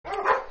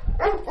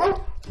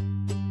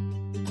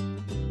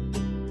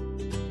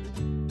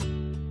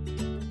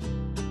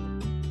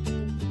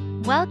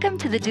Welcome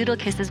to the Doodle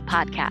Kisses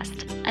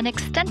podcast, an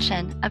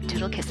extension of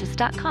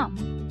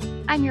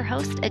doodlekisses.com. I'm your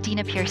host,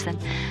 Adina Pearson.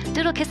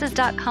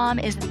 Doodlekisses.com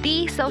is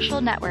the social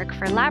network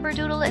for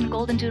Labradoodle and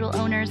Golden Doodle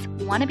owners,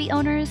 wannabe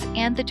owners,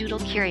 and the Doodle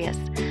curious.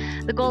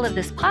 The goal of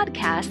this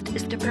podcast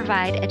is to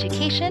provide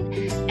education,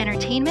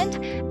 entertainment,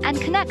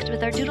 and connect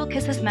with our Doodle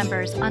Kisses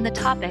members on the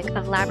topic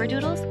of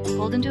Labradoodles,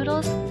 Golden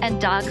Doodles, and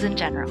dogs in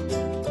general.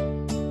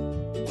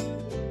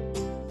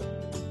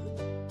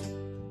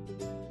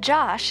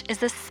 Josh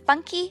is a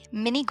spunky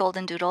mini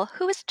golden doodle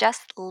who is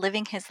just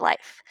living his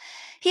life.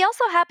 He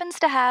also happens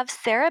to have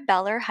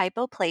cerebellar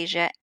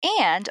hypoplasia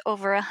and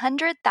over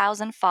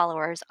 100,000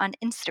 followers on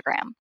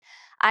Instagram.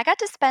 I got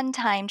to spend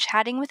time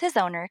chatting with his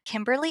owner,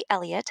 Kimberly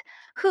Elliott,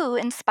 who,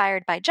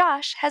 inspired by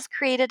Josh, has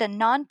created a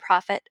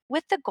nonprofit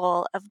with the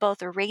goal of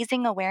both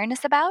raising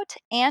awareness about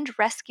and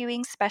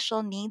rescuing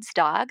special needs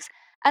dogs,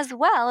 as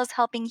well as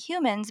helping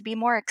humans be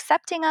more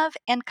accepting of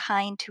and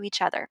kind to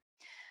each other.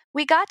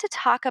 We got to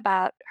talk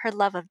about her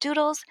love of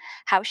doodles,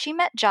 how she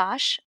met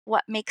Josh,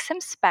 what makes him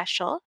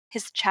special,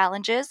 his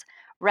challenges,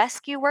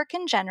 rescue work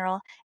in general,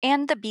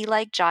 and the Be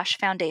Like Josh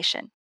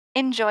Foundation.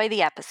 Enjoy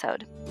the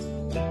episode.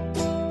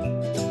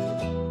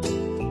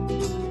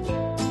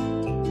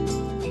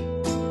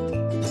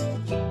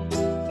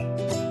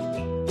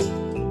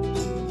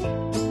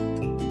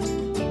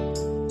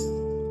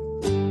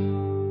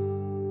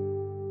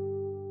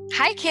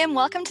 Hi, Kim.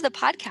 Welcome to the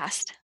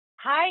podcast.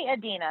 Hi,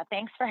 Adina.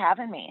 Thanks for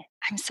having me.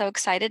 I'm so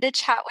excited to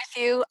chat with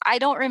you. I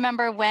don't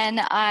remember when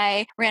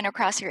I ran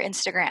across your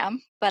Instagram,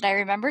 but I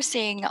remember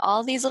seeing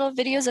all these little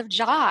videos of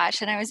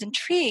Josh and I was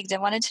intrigued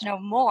and wanted to know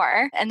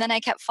more. And then I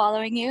kept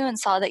following you and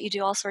saw that you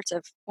do all sorts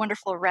of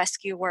wonderful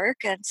rescue work.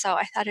 And so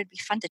I thought it'd be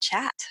fun to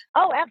chat.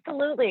 Oh,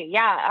 absolutely.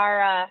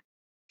 Yeah.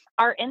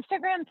 Our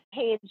Instagram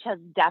page has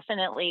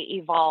definitely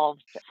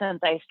evolved since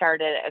I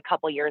started a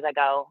couple years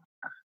ago.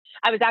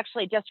 I was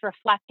actually just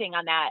reflecting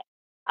on that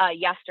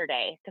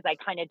yesterday because I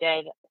kind of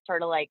did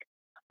sort of like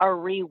a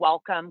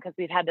re-welcome because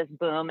we've had this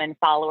boom in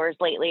followers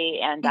lately,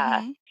 and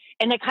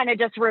it kind of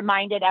just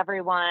reminded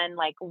everyone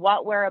like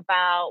what we're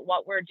about,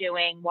 what we're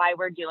doing, why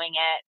we're doing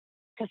it.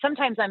 Because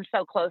sometimes I'm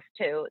so close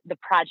to the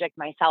project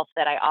myself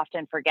that I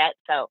often forget.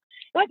 So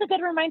it was a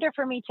good reminder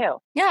for me too.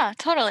 Yeah,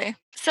 totally.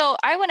 So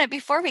I want to,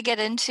 before we get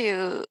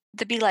into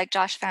the Be Like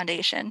Josh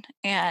Foundation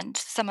and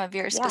some of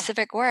your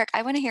specific work,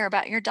 I want to hear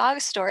about your dog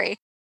story.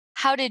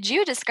 How did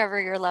you discover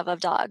your love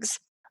of dogs?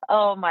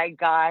 Oh my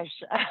gosh.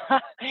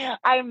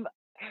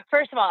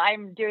 First of all,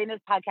 I'm doing this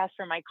podcast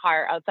from my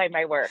car outside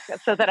my work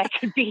so that I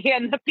could be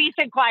in the peace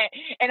and quiet.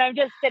 And I'm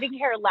just sitting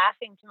here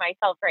laughing to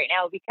myself right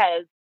now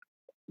because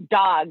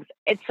dogs,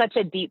 it's such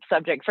a deep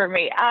subject for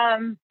me.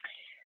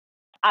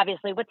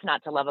 Obviously, what's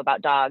not to love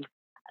about dogs?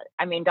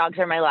 I mean, dogs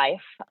are my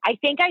life. I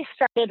think I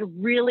started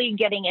really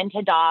getting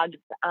into dogs.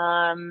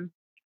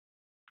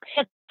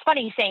 It's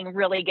funny saying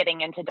really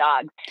getting into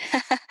dogs.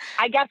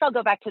 I guess I'll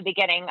go back to the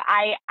beginning.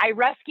 I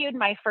rescued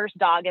my first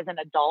dog as an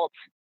adult,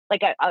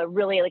 like a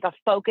really like a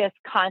focused,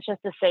 conscious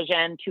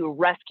decision to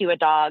rescue a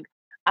dog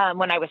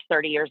when I was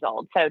 30 years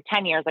old. So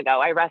 10 years ago,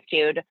 I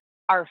rescued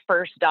our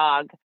first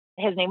dog.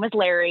 His name was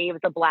Larry. He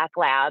was a black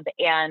lab.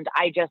 And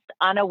I just,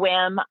 on a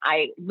whim,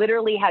 I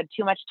literally had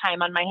too much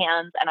time on my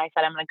hands. And I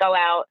said, I'm going to go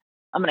out.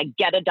 I'm going to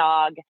get a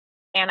dog.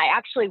 And I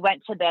actually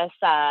went to this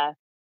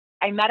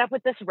I met up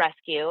with this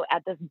rescue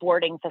at this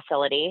boarding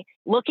facility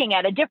looking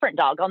at a different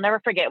dog. I'll never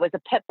forget. It was a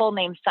pit bull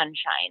named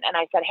Sunshine. And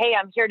I said, hey,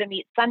 I'm here to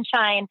meet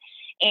Sunshine.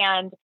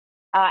 And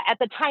at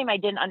the time, I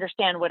didn't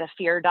understand what a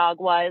fear dog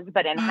was.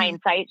 But in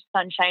hindsight,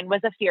 Sunshine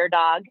was a fear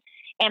dog.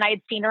 And I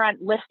had seen her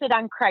listed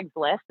on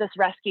Craigslist. This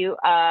rescue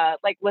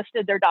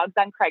listed their dogs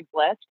on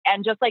Craigslist.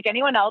 And just like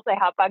anyone else, I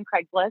hop on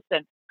Craigslist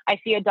and I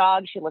see a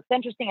dog. She looks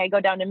interesting. I go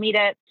down to meet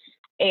it.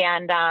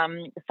 And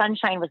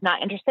Sunshine was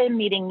not interested in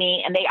meeting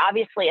me. And they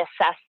obviously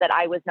assessed that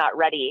I was not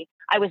ready.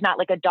 I was not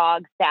like a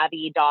dog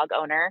savvy dog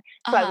owner.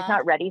 So I was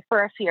not ready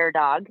for a fear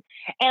dog.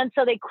 And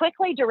so they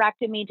quickly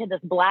directed me to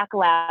this black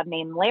lab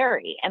named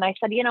Larry. And I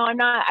said,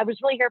 I was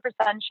really here for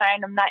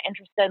Sunshine. I'm not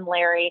interested in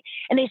Larry.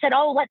 And they said,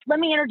 oh, let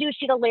me introduce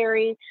you to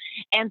Larry.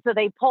 And so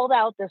they pulled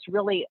out this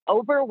really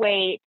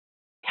overweight,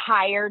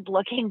 tired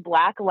looking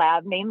black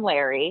lab named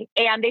Larry.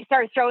 And they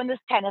started throwing this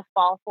tennis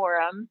ball for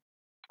him.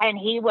 And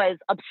he was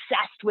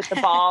obsessed with the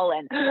ball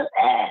and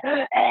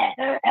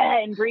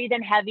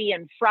breathing heavy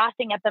and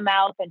frothing at the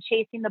mouth and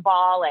chasing the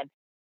ball. And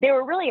they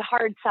were really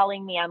hard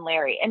selling me on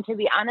Larry. And to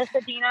be honest,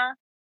 Adina,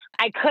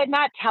 I could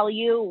not tell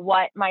you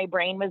what my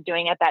brain was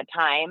doing at that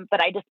time,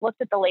 but I just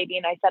looked at the lady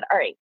and I said, all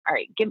right,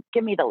 give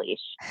me the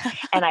leash.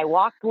 And I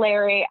walked to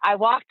Larry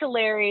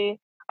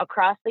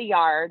across the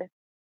yard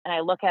and I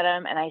look at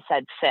him and I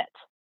said, sit.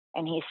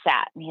 And he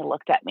sat and he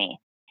looked at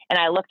me and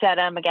I looked at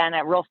him again,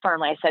 real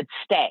firmly. I said,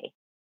 stay.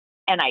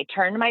 And I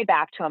turned my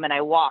back to him and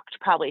I walked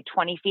probably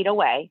 20 feet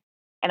away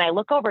and I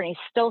look over and he's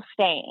still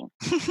staying.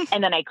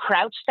 And then I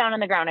crouched down on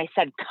the ground. I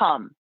said,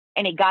 come.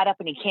 And he got up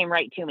and he came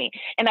right to me.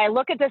 And I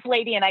look at this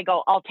lady and I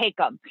go, I'll take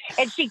him.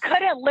 And she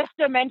couldn't lift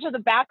him into the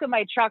back of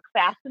my truck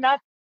fast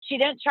enough. She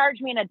didn't charge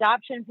me an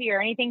adoption fee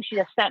or anything. She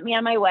just sent me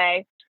on my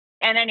way.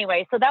 And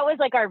anyway, so that was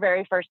like our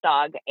very first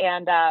dog.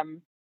 And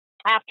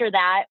after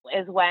that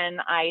is when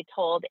I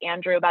told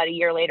Andrew about a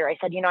year later, I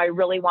said, I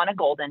really want a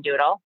golden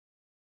doodle.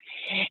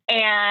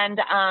 And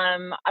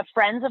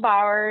friends of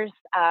ours,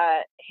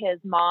 his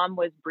mom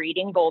was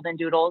breeding golden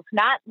doodles,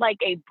 not like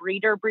a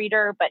breeder,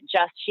 but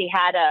just she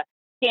had a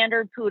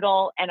standard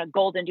poodle and a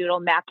golden doodle,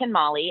 Mac and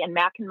Molly, and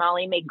Mac and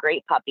Molly made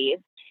great puppies.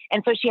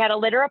 And so she had a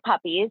litter of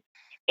puppies,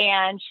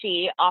 and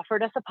she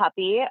offered us a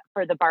puppy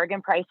for the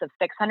bargain price of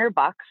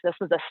 $600. This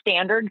was a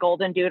standard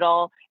golden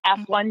doodle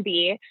Mhm.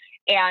 F1B,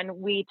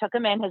 and we took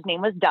him in. His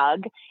name was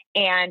Doug,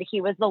 and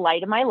he was the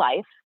light of my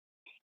life.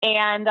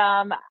 And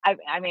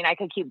I mean, I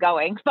could keep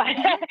going, but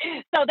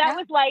Mhm. so Yeah. that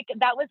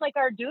was like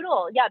our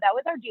doodle. Yeah, that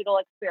was our doodle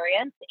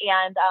experience.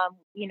 And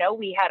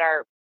we had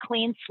our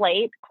clean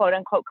slate, quote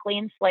unquote,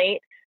 clean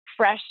slate,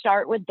 fresh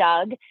start with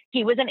Doug.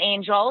 He was an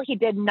angel. He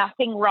did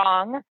nothing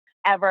wrong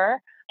ever.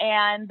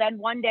 And then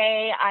one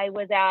day I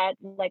was at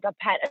like a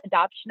pet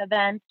adoption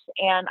event,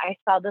 and I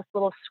saw this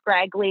little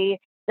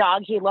scraggly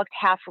dog. He looked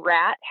half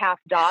rat, half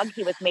dog.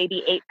 He was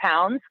maybe 8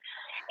 pounds.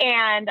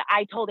 And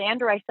I told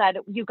Andrew, I said,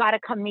 you got to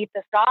come meet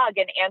this dog.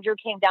 And Andrew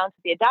came down to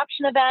the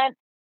adoption event,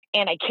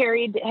 and I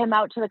carried him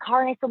out to the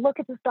car, and I said, look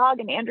at this dog.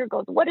 And Andrew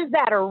goes, what is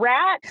that, a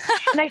rat?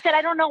 And I said,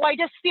 I don't know. I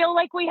just feel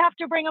like we have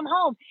to bring him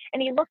home.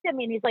 And he looked at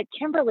me and he's like,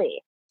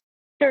 Kimberly,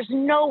 there's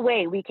no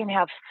way we can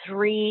have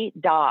 3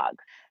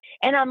 dogs.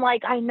 And I'm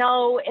like, I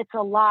know it's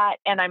a lot.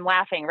 And I'm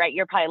laughing, right?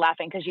 You're probably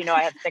laughing because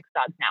I have 6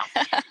 dogs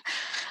now.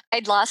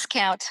 I'd lost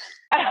count.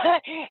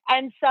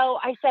 And so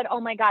I said,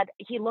 "Oh my God,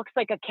 he looks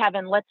like a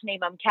Kevin. Let's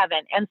name him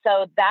Kevin." And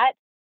so that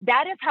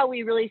is how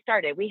we really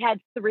started. We had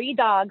 3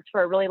 dogs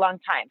for a really long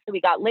time. So we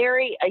got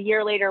Larry. A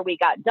year later, we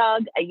got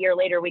Doug. A year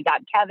later, we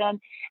got Kevin.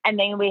 And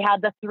then we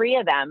had the 3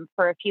 of them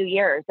for a few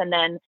years. And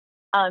then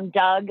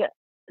Doug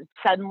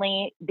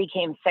suddenly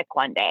became sick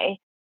one day.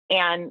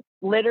 And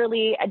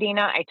literally,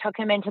 Adina, I took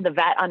him into the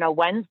vet on a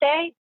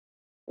Wednesday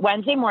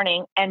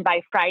morning, and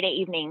by Friday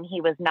evening,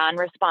 he was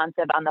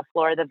non-responsive on the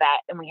floor of the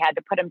vet, and we had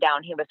to put him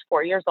down. He was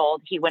 4 years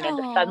old. He went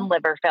into sudden Oh.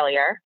 liver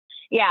failure.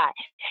 Yeah,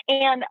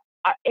 and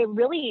it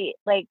really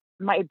like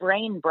my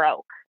brain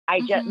broke.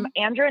 Mhm.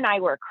 Andrew and I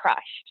were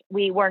crushed.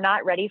 We were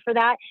not ready for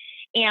that,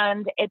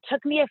 and it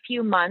took me a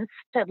few months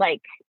to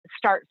like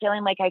start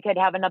feeling like I could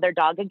have another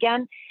dog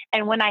again.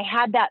 And when I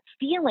had that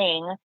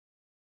feeling,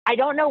 I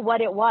don't know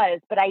what it was,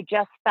 but I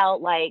just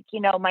felt like,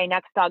 my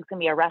next dog's gonna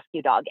be a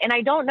rescue dog. And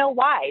I don't know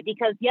why,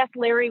 because yes,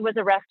 Larry was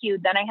a rescue.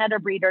 Then I had a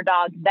breeder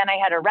dog. Then I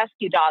had a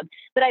rescue dog,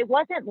 but I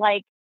wasn't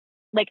like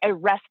a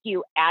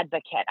rescue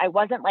advocate. I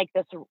wasn't like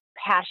this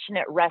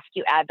passionate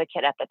rescue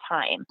advocate at the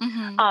time.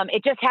 Mhm.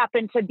 It just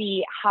happened to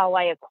be how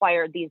I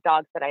acquired these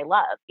dogs that I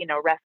love,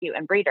 rescue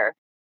and breeder.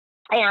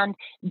 And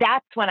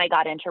that's when I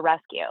got into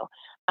rescue.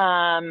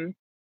 Um,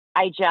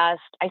 I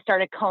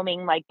started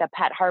combing like the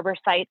pet harbor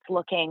sites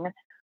looking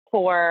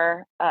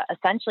for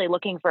essentially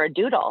looking for a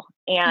doodle.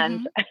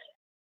 And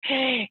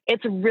Mhm.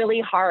 it's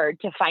really hard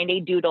to find a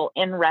doodle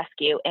in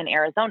rescue in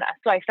Arizona.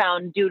 So I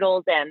found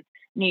doodles in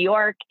New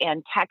York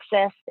and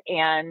Texas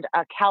and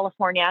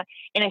California,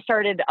 and I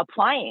started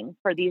applying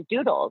for these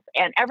doodles,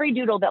 and every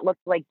doodle that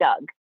looked like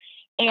Doug.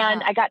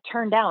 And Uh-huh. I got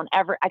turned down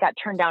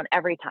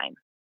every time.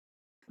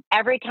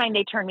 Every time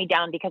they turned me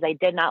down because I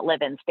did not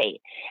live in state.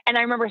 And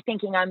I remember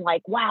thinking, I'm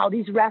like, wow,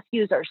 these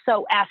rescues are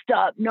so effed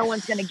up. No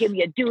one's going to give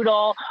me a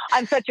doodle.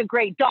 I'm such a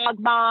great dog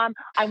mom.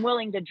 I'm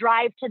willing to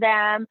drive to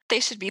them. They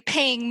should be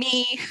paying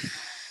me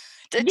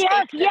to Yes,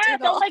 take the yes. Oh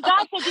doodle. my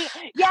gosh.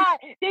 Yeah,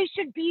 they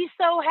should be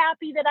so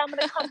happy that I'm going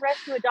to come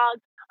rescue a dog.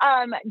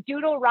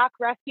 Doodle Rock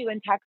Rescue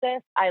in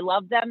Texas. I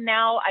love them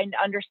now. I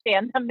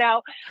understand them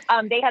now.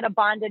 They had a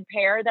bonded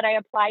pair that I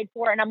applied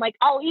for, and I'm like,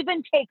 I'll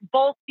even take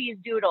both these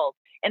doodles.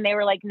 And they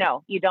were like,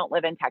 no, you don't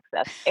live in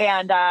Texas.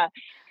 And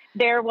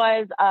there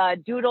was a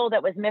doodle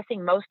that was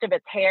missing most of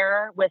its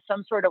hair with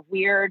some sort of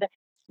weird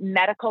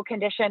medical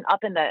condition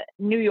up in the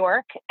New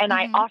York. And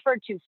I Mhm.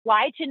 offered to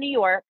fly to New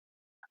York,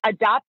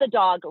 adopt the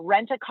dog,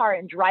 rent a car,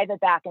 and drive it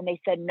back. And they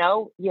said,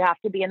 no, you have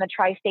to be in the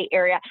tri-state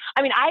area.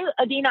 I mean,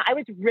 Adina, I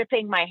was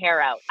ripping my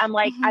hair out. I'm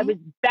like, I Mhm. was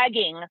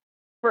begging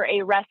for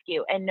a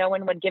rescue, and no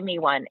one would give me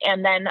one.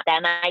 And then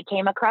I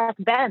came across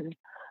Ben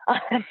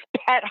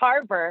at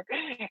Harbor,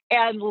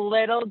 and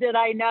little did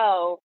I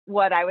know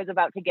what I was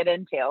about to get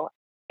into.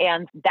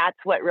 And that's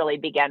what really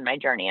began my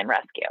journey in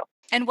rescue.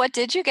 And what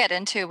did you get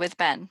into with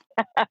Ben?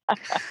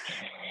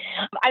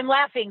 I'm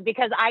laughing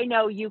because I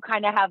know you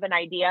kind of have an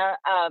idea,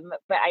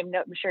 but I'm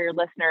sure your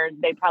listeners,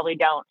 they probably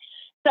don't.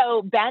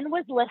 So Ben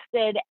was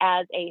listed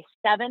as a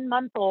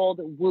 7-month-old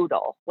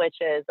Woodle, which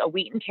is a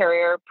Wheaten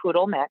Terrier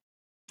Poodle mix.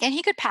 And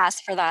he could pass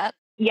for that.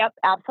 Yep,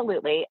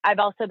 absolutely. I've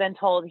also been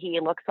told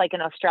he looks like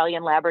an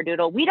Australian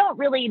Labradoodle. We don't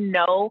really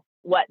know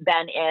what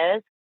Ben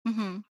is.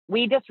 Mhm.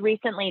 We just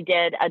recently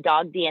did a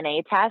dog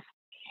DNA test,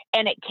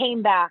 and it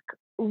came back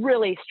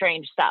really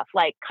strange stuff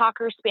like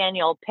Cocker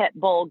Spaniel, Pit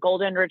Bull,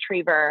 Golden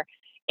Retriever.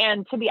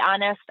 And to be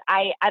honest,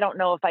 I don't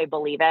know if I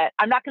believe it.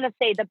 I'm not going to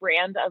say the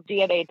brand of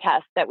DNA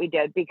test that we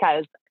did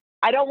because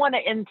I don't want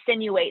to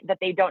insinuate that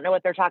they don't know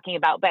what they're talking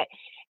about. But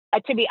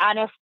To be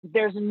honest,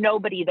 there's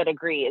nobody that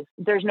agrees.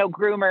 There's no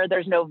groomer,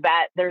 there's no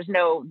vet, there's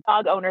no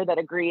dog owner that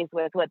agrees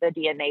with what the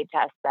DNA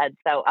test said.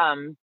 So,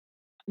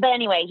 but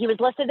anyway, he was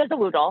listed as a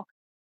Woodle,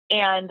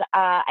 and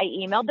I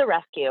emailed the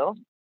rescue,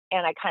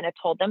 and I kind of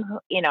told them,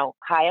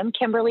 hi, I'm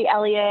Kimberly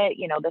Elliott.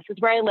 This is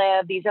where I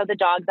live. These are the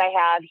dogs I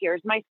have.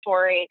 Here's my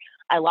story.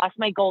 I lost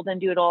my golden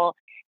doodle.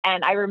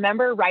 And I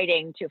remember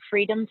writing to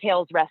Freedom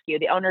Tales Rescue.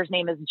 The owner's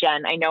name is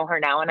Jen. I know her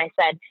now. And I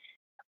said,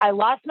 I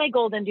lost my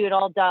golden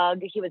doodle, Doug.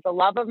 He was the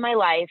love of my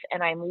life,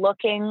 and I'm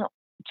looking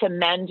to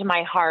mend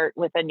my heart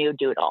with a new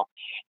doodle.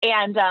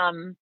 And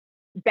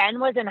Ben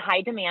was in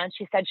high demand.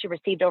 She said she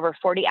received over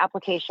 40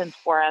 applications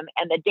for him.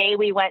 And the day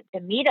we went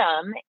to meet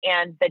him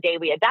and the day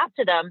we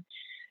adopted him,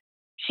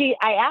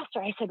 I asked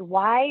her, I said,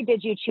 why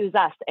did you choose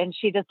us? And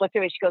she just looked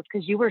at me. She goes,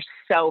 because you were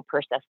so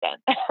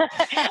persistent.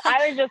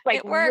 I was just like,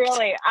 It worked.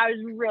 really, I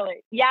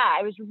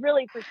was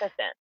really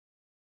persistent.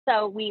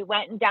 So we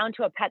went down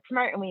to a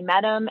PetSmart and we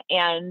met him,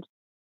 and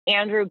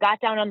Andrew got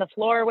down on the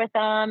floor with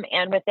him.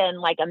 And within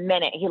like a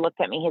minute, he looked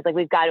at me. He's like,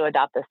 we've got to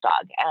adopt this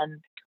dog.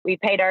 And we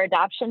paid our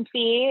adoption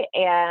fee,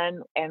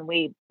 and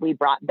we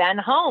brought Ben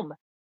home.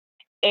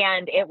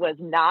 And it was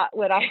not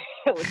what I,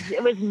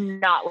 it was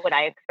not what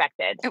I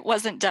expected. It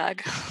wasn't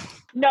Doug.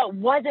 No, it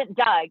wasn't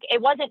Doug.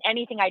 It wasn't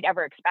anything I'd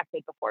ever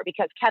expected before,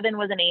 because Kevin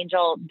was an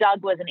angel.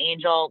 Doug was an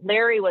angel.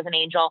 Larry was an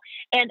angel.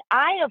 And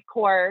I, of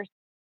course,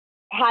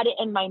 had it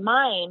in my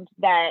mind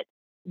that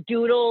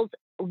doodles,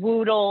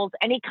 woodles,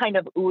 any kind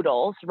of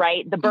oodles,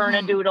 right? The Mhm.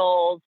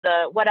 Bernedoodles,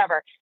 the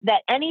whatever,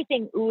 that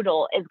anything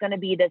oodle is going to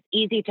be this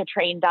easy to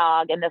train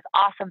dog and this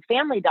awesome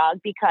family dog,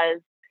 because,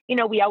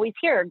 we always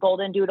hear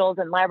golden doodles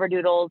and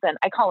labradoodles, and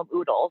I call them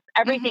oodles.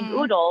 Everything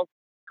Mhm. oodles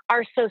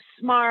are so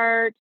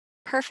smart.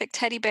 Perfect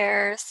teddy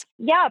bears.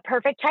 Yeah,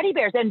 perfect teddy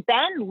bears. And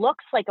Ben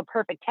looks like a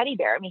perfect teddy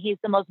bear. I mean, he's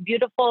the most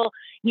beautiful,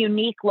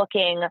 unique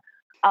looking,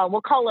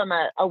 we'll call him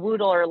a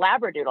Woodle or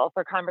Labradoodle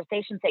for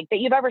conversation's sake, that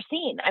you've ever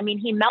seen. I mean,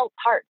 he melts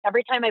hearts.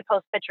 Every time I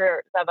post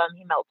pictures of him,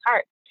 he melts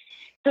hearts.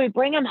 So we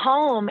bring him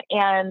home,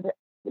 and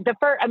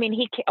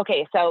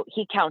so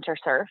he counter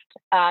surfed.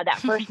 That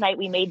first night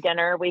we made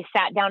dinner, we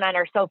sat down on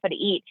our sofa to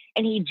eat,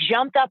 and he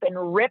jumped up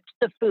and ripped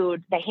the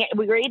food.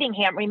 We were eating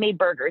ham. We made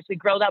burgers. We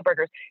grilled out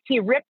burgers. He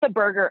ripped the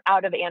burger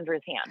out of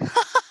Andrew's hand.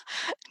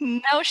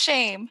 No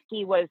shame.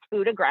 He was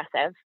food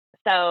aggressive.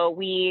 So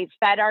we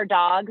fed our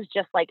dogs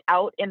just like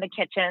out in the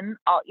kitchen,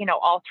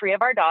 all three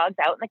of our dogs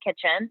out in the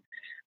kitchen,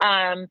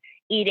 um,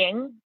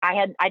 eating.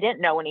 I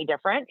didn't know any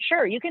different.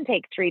 Sure, you can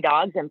take three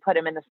dogs and put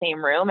them in the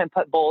same room and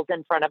put bowls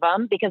in front of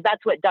them, because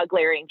that's what Doug,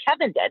 Larry, and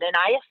Kevin did. And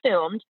I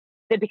assumed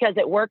that because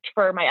it worked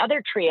for my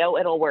other trio,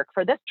 it'll work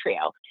for this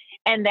trio.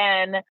 And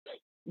then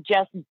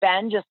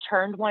Ben just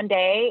turned one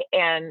day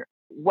and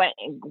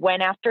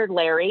went after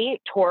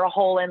Larry, tore a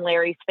hole in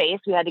Larry's face.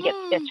 We had to get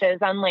Mm. stitches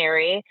on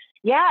Larry.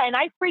 Yeah, and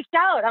I freaked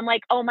out. I'm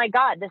like, oh my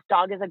God, this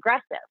dog is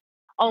aggressive.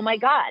 Oh my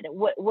Mhm. God,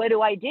 what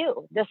do I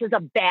do? This is a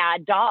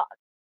bad dog.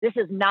 This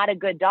is not a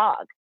good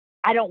dog.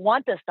 I don't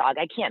want this dog.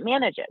 I can't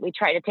manage it. We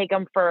tried to take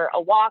him for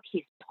a walk.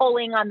 He's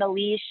pulling on the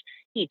leash.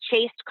 He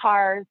chased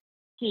cars.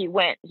 He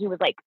was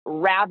like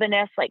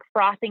ravenous, like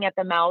frothing at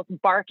the mouth,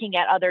 barking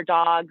at other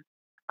dogs,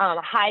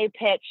 high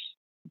pitched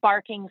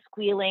barking,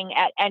 squealing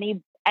at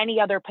any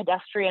other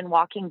pedestrian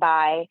walking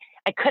by.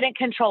 I couldn't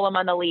control him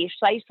on the leash.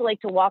 So I used to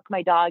like to walk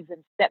my dogs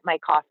and sip my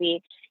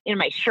coffee.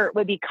 My shirt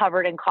would be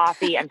covered in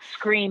coffee. I'm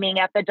screaming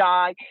at the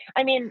dog.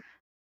 I mean,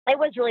 it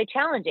was really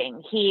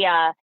challenging.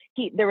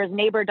 There was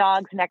neighbor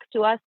dogs next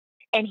to us,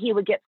 and he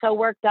would get so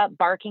worked up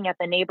barking at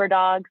the neighbor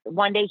dogs.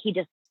 One day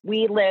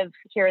we live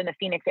here in the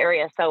Phoenix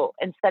area. So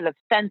instead of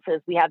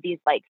fences, we have these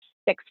like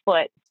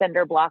 6-foot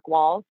cinder block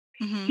walls.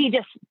 Mhm. He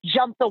just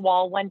jumped the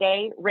wall one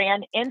day,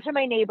 ran into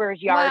my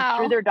neighbor's yard,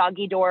 through Wow. their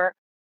doggy door,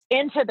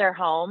 into their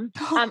home.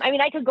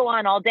 I could go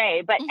on all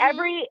day, but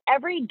Mhm.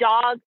 every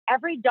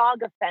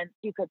dog offense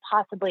you could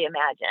possibly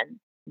imagine,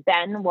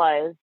 Ben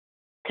was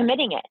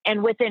committing it.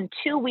 And within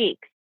 2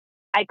 weeks,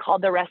 I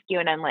called the rescue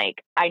and I'm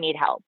like, I need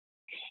help.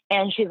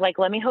 And she's like,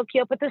 let me hook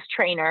you up with this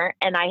trainer.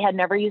 And I had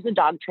never used a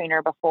dog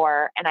trainer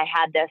before. And I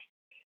had this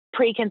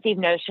preconceived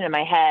notion in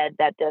my head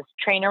that this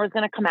trainer was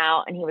going to come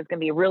out and he was going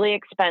to be really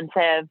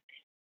expensive,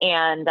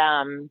 and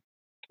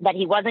that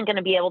he wasn't going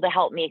to be able to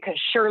help me, because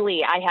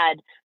surely I had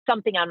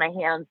something on my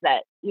hands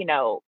that,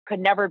 could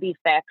never be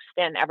fixed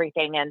and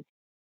everything.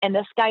 And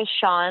this guy,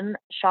 Sean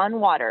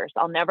Waters,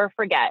 I'll never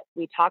forget.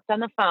 We talked on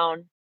the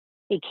phone.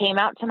 He came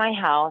out to my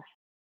house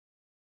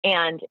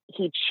and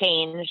he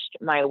changed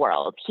my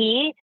world.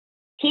 He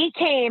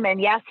came, and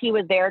yes, he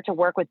was there to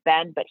work with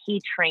Ben, but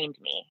he trained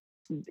me.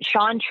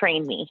 Sean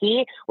trained me.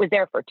 He was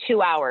there for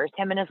 2 hours,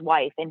 him and his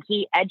wife, and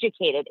he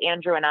educated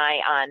Andrew and I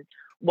on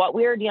what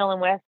we were dealing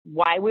with,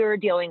 why we were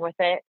dealing with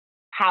it,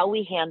 how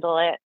we handle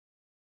it.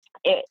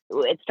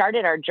 It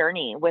started our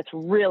journey with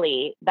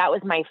that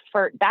was my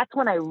first, that's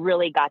when I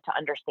really got to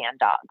understand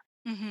dogs.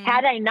 Mhm.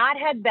 Had I not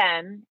had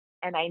Ben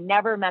and I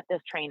never met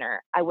this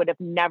trainer, I would have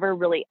never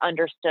really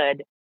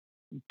understood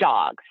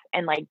dogs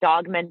and like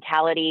dog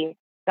mentality,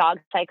 dog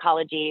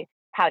psychology,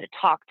 how to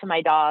talk to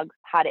my dogs,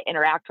 how to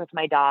interact with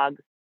my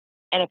dogs.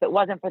 And if it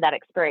wasn't for that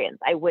experience,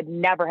 I would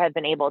never have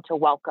been able to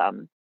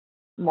welcome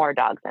more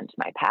dogs into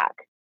my pack.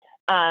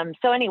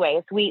 So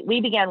anyways,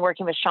 we began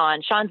working with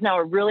Sean. Sean's now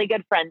a really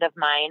good friend of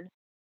mine.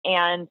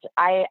 And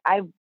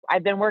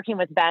I've been working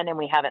with Ben and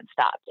we haven't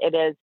stopped.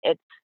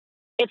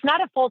 It's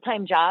not a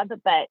full-time job,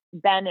 but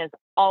Ben is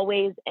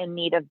always in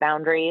need of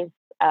boundaries.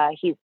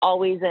 He's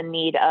always in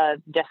need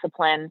of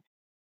discipline,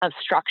 of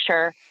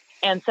structure.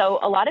 And so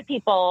a lot of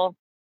people,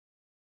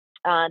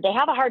 they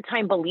have a hard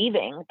time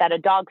believing that a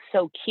dog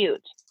so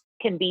cute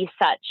can be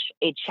such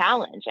a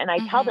challenge. And I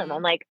tell them, I'm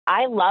Mhm. like,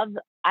 I love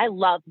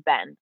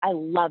Ben. I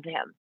love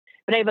him,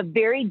 but I have a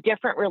very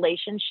different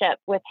relationship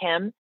with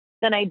him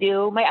than I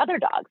do my other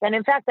dogs. And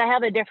in fact, I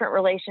have a different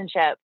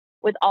relationship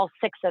with all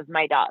six of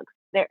my dogs.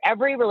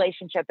 Every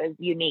relationship is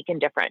unique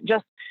and different,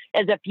 just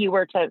as if you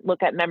were to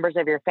look at members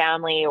of your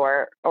family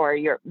or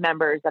your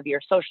members of your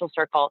social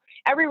circle.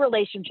 Every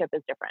relationship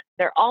is different.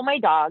 They're all my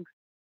dogs,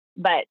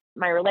 but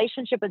my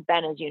relationship with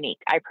Ben is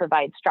unique. I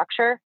provide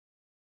structure,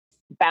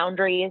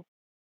 boundaries,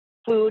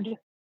 food,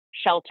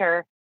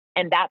 shelter,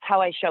 and that's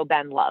how I show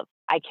Ben love.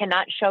 I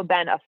cannot show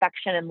Ben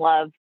affection and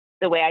love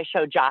the way I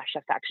show Josh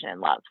affection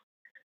and love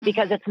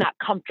because Mhm. it's not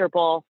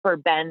comfortable for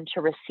Ben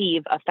to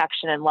receive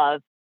affection and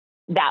love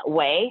that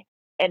way.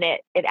 And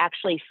it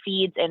actually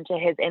feeds into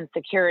his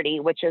insecurity,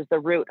 which is the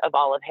root of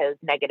all of his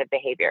negative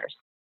behaviors.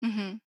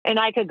 Mhm. And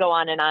I could go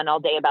on and on all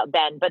day about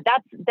Ben, but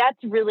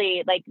that's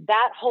really like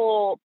that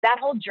whole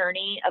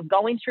journey of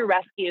going through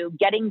rescue,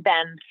 getting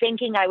Ben,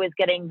 thinking I was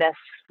getting this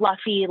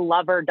fluffy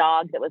lover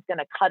dog that was going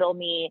to cuddle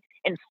me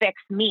and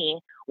fix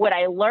me. What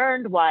I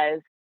learned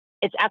was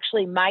it's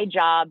actually my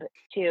job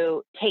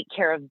to take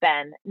care of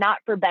Ben, not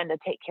for Ben to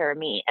take care of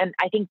me. And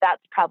I think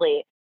that's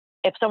probably,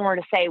 if someone were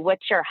to say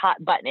what's your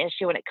hot button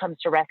issue when it comes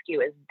to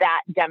rescue, is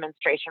that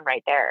demonstration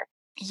right there,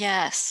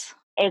 Yes.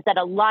 is that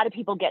a lot of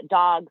people get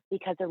dogs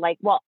because they're like,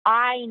 well,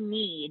 I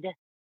need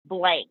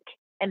blank.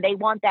 And they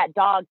want that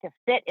dog to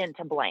fit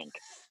into blank.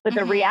 But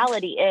the Mhm.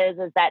 reality is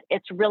that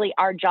it's really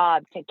our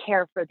job to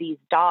care for these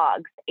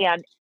dogs.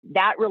 And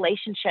that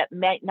relationship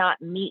might not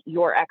meet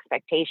your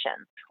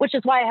expectations, which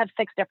is why I have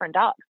six different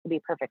dogs, to be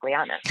perfectly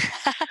honest.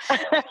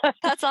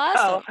 That's So,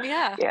 awesome.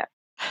 Yeah.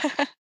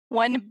 yeah.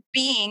 One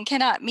being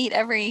cannot meet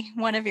every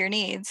one of your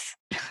needs.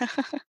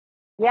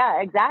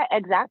 Yeah,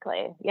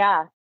 exactly.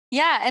 Yeah.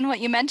 Yeah, and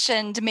what you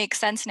mentioned makes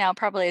sense now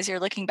probably as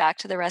you're looking back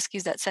to the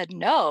rescues that said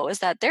no, is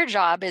that their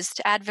job is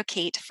to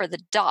advocate for the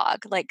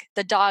dog. Like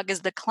the dog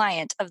is the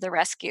client of the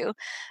rescue,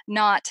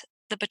 not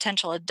the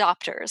potential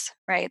adopters,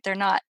 right? They're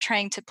not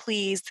trying to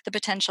please the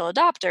potential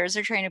adopters.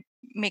 They're trying to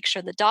make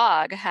sure the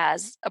dog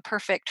has a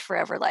perfect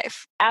forever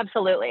life.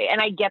 Absolutely.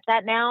 And I get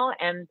that now.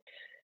 And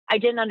I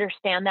didn't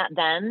understand that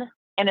then.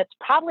 And it's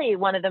probably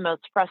one of the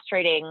most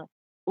frustrating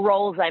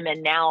roles I'm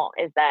in now,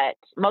 is that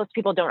most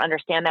people don't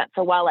understand that.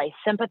 So while I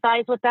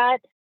sympathize with that,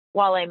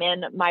 while I'm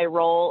in my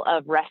role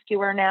of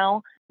rescuer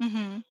now,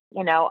 Mhm.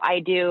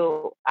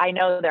 I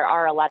know there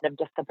are a lot of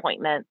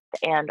disappointments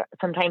and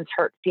sometimes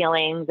hurt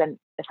feelings. And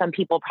some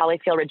people probably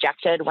feel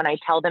rejected when I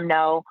tell them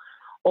no,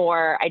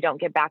 or I don't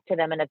get back to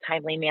them in a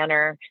timely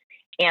manner.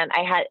 And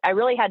I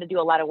really had to do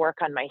a lot of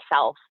work on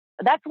myself.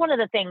 That's one of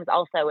the things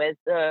also, is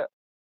the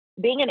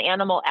being an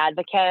animal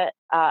advocate,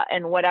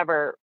 in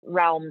whatever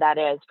realm that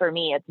is. For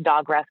me, it's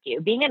dog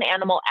rescue. Being an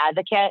animal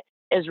advocate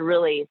is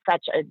really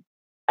such a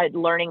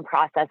learning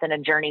process and a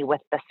journey with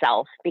the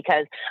self,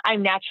 because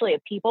I'm naturally a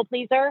people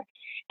pleaser.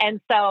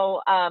 And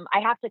so I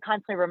have to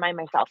constantly remind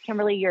myself,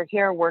 Kimberly, you're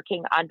here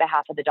working on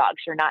behalf of the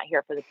dogs. You're not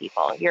here for the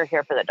people. You're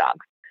here for the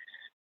dogs.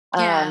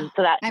 Yeah.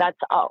 So I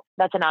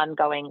that's an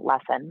ongoing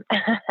lesson.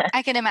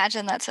 I can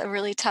imagine that's a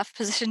really tough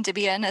position to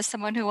be in as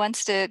someone who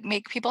wants to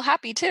make people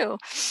happy too.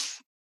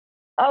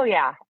 Oh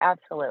yeah,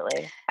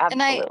 absolutely. And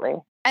Absolutely.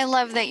 I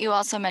love that you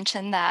also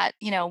mentioned that,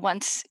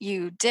 once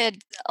you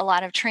did a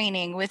lot of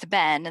training with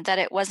Ben, that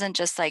it wasn't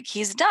just like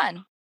he's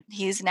done.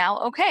 He's now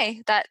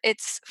okay. That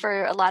it's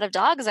for a lot of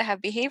dogs that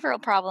have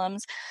behavioral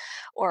problems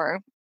or,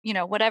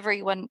 whatever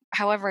you want,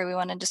 however we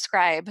want to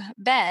describe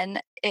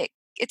Ben,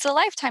 it's a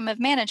lifetime of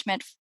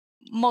management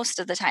most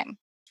of the time.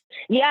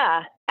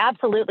 Yeah,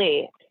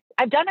 absolutely.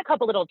 I've done a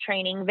couple little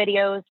training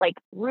videos, like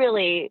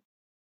really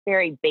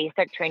very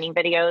basic training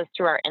videos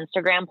through our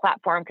Instagram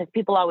platform, because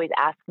people always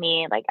ask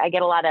me, like, I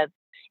get a lot of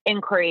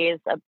inquiries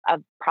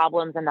of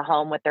problems in the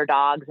home with their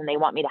dogs and they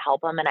want me to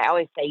help them. And I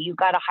always say, you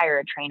got to hire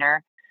a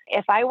trainer.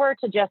 If I were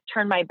to just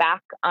turn my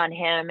back on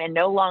him and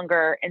no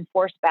longer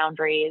enforce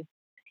boundaries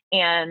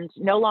and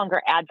no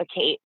longer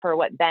advocate for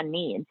what Ben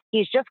needs,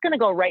 he's just going to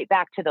go right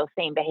back to those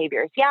same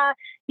behaviors. Yeah,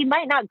 he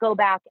might not go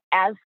back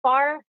as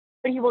far,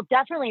 but he will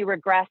definitely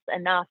regress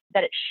enough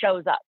that it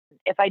shows up.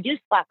 If I do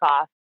slack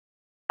off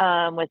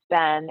with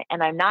Ben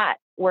and I'm not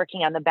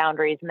working on the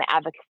boundaries and the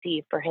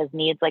advocacy for his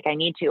needs like I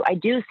need to, I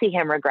do see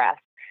him regress.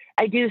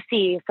 I do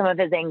see some of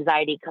his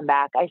anxiety come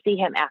back. I see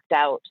him act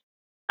out.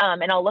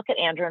 And I'll look at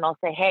Andrew and I'll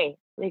say, hey,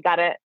 we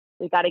gotta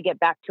get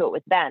back to it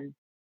with Ben.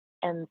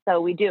 And so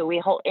we do. We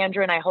hold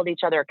Andrew and I hold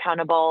each other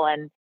accountable.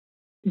 And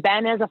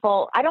Ben is I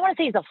don't want to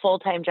say he's a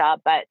full-time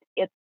job, but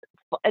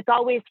it's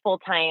always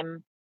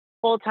full-time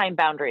full-time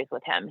boundaries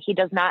with him. He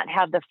does not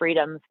have the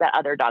freedoms that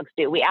other dogs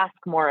do. We ask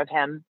more of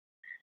him.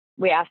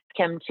 We ask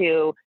him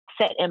to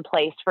sit in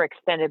place for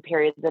extended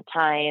periods of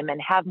time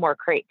and have more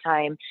crate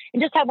time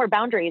and just have more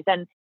boundaries.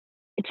 And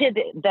to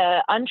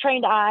the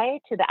untrained eye,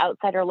 to the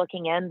outsider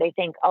looking in, they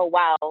think, oh,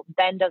 wow,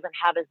 Ben doesn't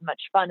have as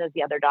much fun as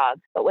the other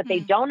dogs. But what they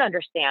Mm, don't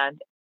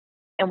understand,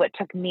 and what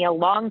took me a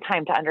long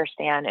time to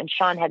understand, and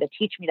Sean had to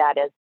teach me that,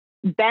 is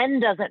Ben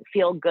doesn't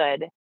feel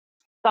good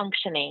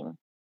functioning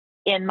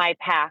in my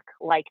pack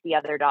like the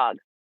other dogs.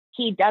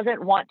 He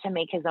doesn't want to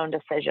make his own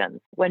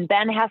decisions. When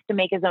Ben has to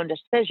make his own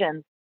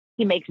decisions,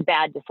 he makes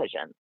bad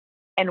decisions.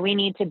 And we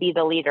need to be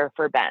the leader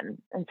for Ben.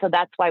 And so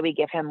that's why we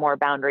give him more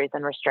boundaries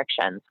and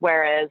restrictions.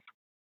 Whereas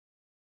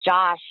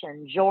Josh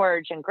and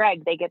George and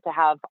Greg, they get to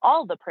have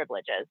all the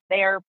privileges.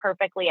 They are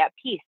perfectly at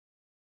peace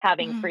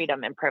having mhm.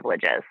 freedom and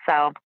privileges.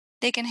 So,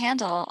 They can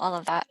handle all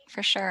of that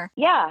for sure.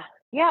 yeah,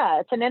 yeah,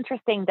 it's an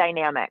interesting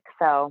dynamic.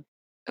 So,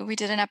 We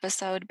did an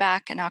episode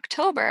back in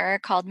October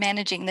called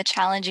Managing the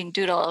Challenging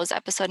Doodle. It was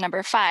episode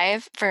number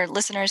 5. For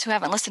listeners who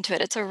haven't listened to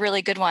it, it's a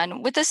really good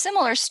one with a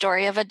similar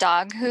story of a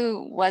dog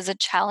who was a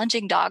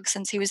challenging dog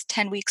since he was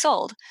 10 weeks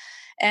old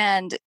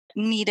and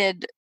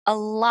needed a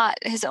lot.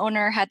 His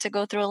owner had to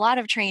go through a lot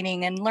of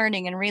training and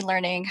learning and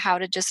relearning how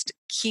to just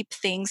keep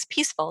things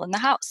peaceful in the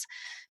house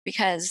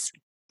because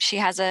she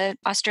has a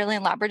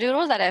Australian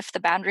Labradoodle that if the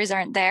boundaries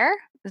aren't there,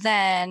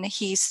 then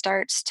he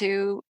starts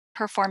to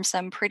perform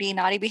some pretty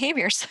naughty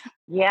behaviors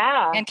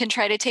yeah, and can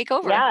try to take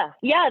over. yeah,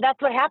 yeah, that's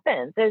what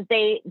happens is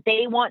they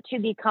want to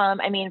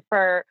become, I mean,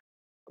 for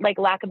like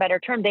lack of a better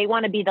term, they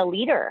want to be the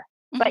leader,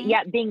 but Mhm.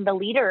 yet being the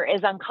leader is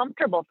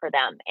uncomfortable for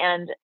them.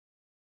 And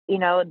you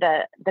know,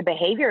 the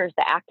behaviors,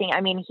 the acting, I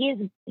mean,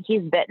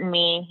 he's bitten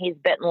me, he's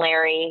bitten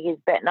Larry, he's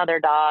bitten other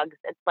dogs.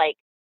 It's like,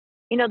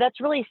 you know, that's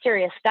really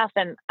serious stuff.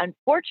 And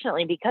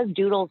unfortunately, because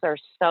doodles are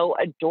so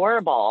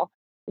adorable,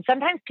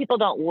 sometimes people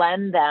don't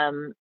lend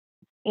them,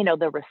 you know,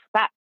 the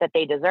respect that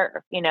they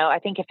deserve. You know, I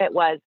think if it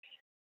was,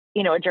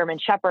 you know, a German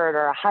Shepherd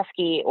or a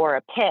Husky or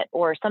a Pit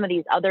or some of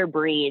these other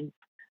breeds,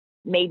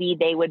 maybe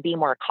they would be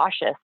more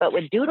cautious. But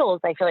with doodles,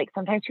 I feel like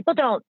sometimes people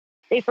don't,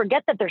 they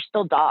forget that they're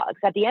still dogs.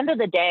 At the end of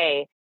the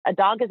day, a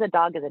dog is a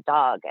dog is a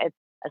dog. It's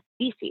a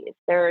species.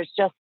 There's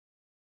just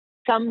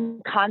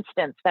some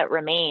constants that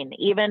remain,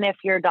 even if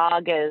your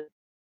dog is,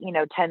 you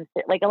know, tends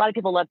to, like a lot of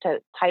people love to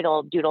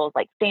title doodles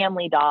like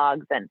family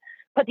dogs and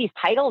put these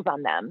titles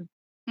on them,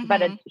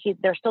 but Mhm.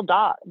 they're still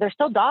dogs. They're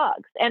still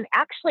dogs. And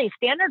actually,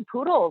 standard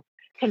poodles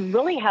can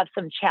really have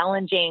some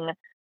challenging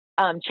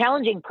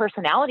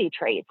personality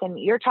traits. And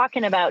you're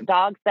talking about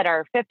dogs that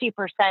are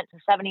 50% to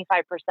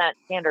 75%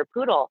 standard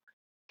poodle.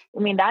 I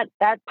mean, that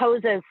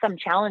poses some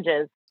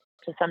challenges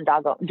to some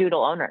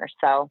doodle owners.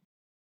 So,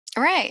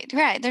 Right,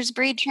 right. There's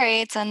breed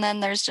traits and then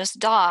there's just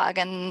dog,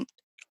 and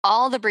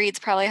all the breeds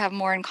probably have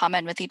more in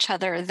common with each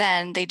other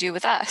than they do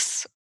with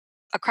us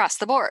across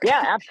the board.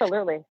 yeah,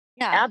 absolutely.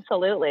 Yeah.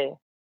 Absolutely.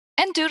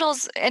 And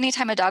doodles,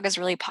 anytime a dog is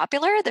really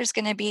popular, there's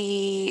going to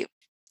be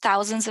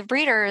thousands of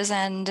breeders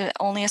and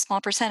only a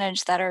small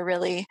percentage that are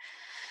really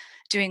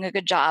doing a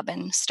good job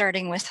and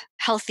starting with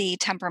healthy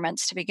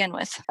temperaments to begin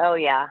with. Oh,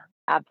 yeah,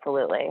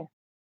 absolutely.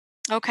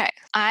 Okay.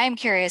 I'm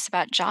curious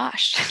about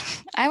Josh.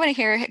 I want to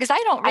hear because I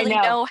don't I really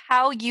know. know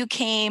how you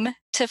came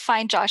to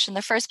find Josh in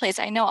the first place.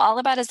 I know all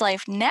about his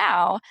life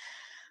now.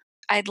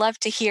 I'd love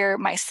to hear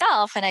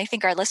myself, and I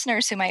think our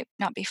listeners who might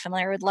not be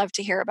familiar would love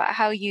to hear about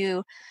how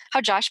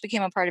Josh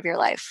became a part of your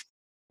life.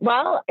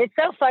 Well, it's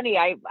so funny.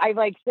 I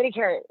like sitting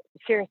here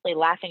seriously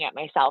laughing at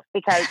myself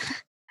because,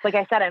 like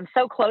I said, I'm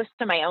so close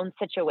to my own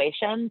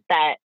situation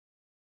that,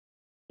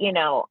 you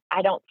know,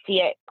 I don't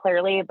see it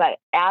clearly. But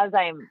as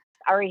I'm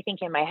already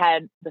thinking in my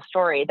head the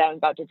story that I'm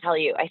about to tell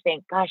you, I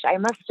think, gosh, I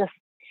must just,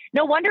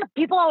 no wonder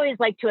people always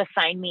like to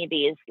assign me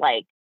these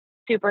like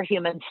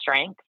superhuman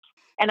strengths.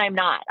 And I'm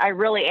not. I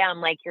really am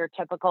like your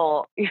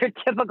typical your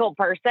typical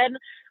person,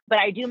 but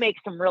I do make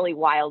some really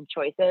wild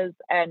choices.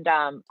 And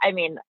I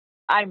mean,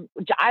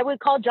 I would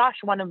call Josh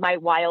one of my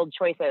wild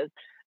choices.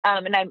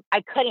 And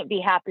I couldn't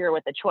be happier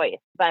with the choice.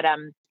 But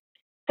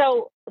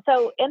so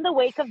in the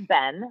wake of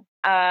Ben,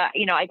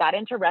 you know, I got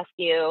into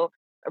rescue.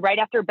 Right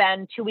after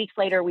Ben, 2 weeks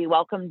later, we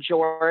welcomed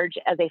George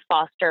as a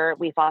foster.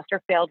 We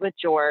foster failed with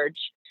George.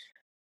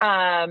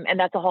 And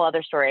that's a whole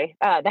other story.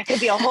 That could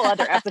be a whole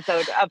other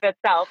episode of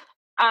itself.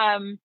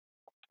 Um,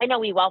 I know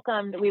we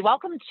welcomed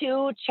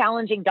two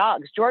challenging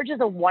dogs. George is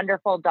a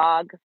wonderful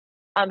dog,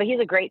 but he's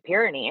a Great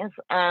Pyrenees,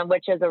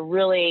 which is a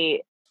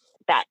really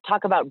that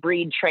talk about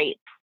breed traits.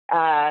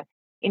 Uh,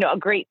 you know, a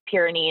Great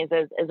Pyrenees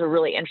is a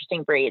really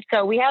interesting breed.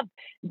 So we have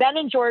Ben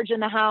and George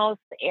in the house,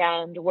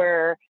 and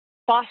we're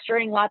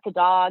fostering lots of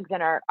dogs,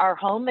 and our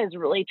home is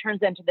really turns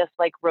into this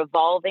like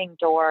revolving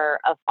door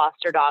of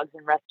foster dogs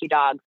and rescue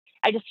dogs.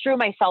 I just threw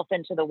myself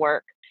into the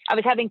work. I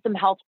was having some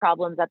health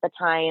problems at the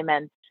time,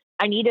 and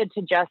I needed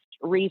to just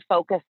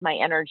refocus my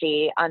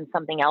energy on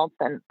something else,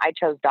 and I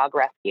chose dog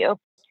rescue.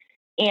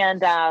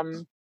 And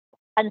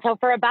so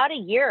for about a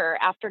year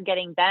after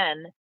getting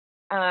Ben,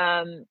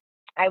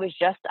 I was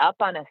just up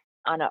on a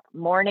on a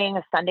morning,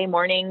 a Sunday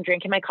morning,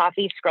 drinking my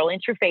coffee, scrolling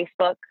through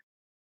Facebook,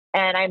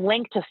 and I'm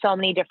linked to so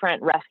many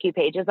different rescue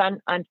pages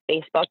on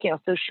Facebook. You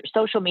know,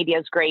 social media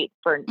is great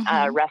for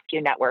Mhm.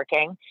 rescue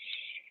networking.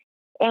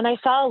 And I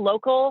saw a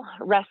local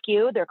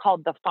rescue. They're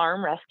called the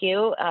Farm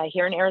Rescue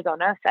here in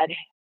Arizona. Said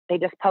they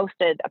just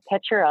posted a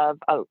picture of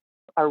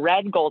a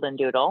red golden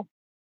doodle,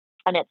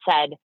 and it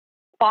said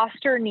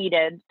foster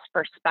needed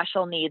for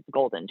special needs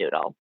golden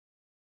doodle.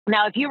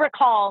 Now, if you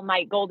recall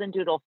my golden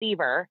doodle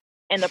fever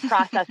in the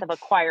process of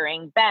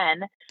acquiring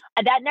Ben,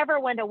 that never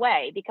went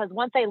away because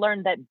once I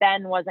learned that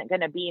Ben wasn't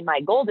going to be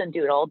my golden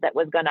doodle, that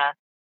was going to,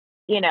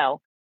 you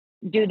know,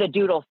 do the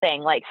doodle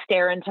thing, like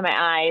stare into my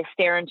eyes,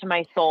 stare into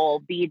my soul,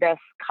 be this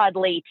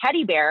cuddly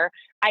teddy bear.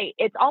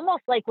 It's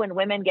almost like when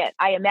women get,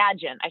 I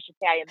imagine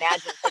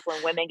it's like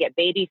when women get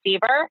baby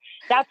fever.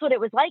 That's what it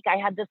was like. I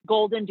had this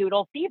golden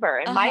doodle fever,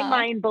 and my Uh-huh.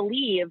 mind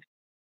believed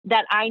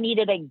that I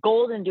needed a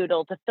golden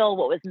doodle to fill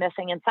what was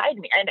missing inside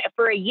me. And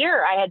for a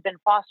year, I had been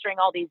fostering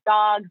all these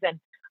dogs, and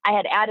I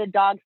had added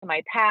dogs to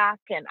my pack,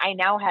 and I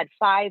now had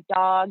 5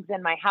 dogs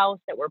in my house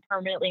that were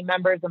permanently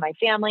members of my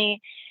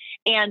family.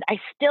 And I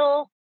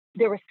still,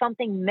 there was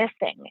something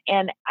missing.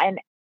 And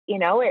you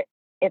know,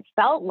 it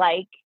felt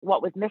like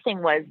what was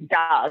missing was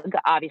Doug.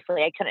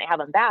 Obviously, I couldn't have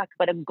him back,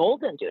 but a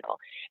golden doodle.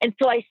 And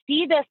so I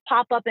see this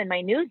pop up in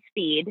my news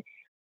feed,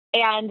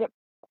 and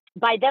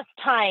by this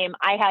time,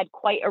 I had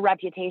quite a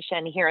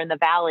reputation here in the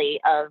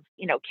Valley of,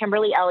 you know,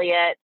 Kimberly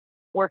Elliott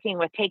working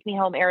with Take Me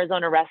Home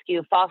Arizona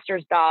Rescue,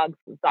 fosters dogs,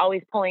 was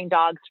always pulling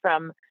dogs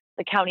from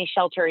the county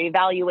shelter,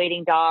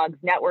 evaluating dogs,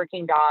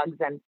 networking dogs,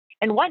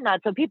 and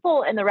whatnot. So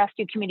people in the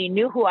rescue community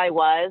knew who I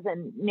was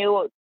and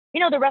knew, you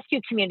know, the rescue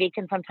community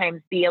can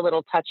sometimes be a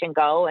little touch and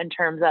go in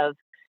terms of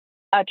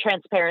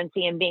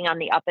transparency and being on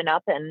the up and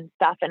up and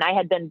stuff. And I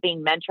had been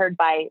being mentored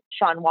by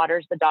Sean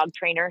Waters, the dog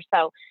trainer.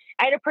 So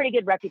I had a pretty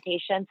good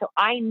reputation. So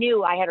I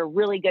knew I had a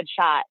really good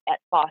shot at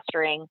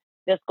fostering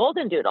this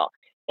golden doodle.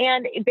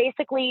 And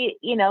basically,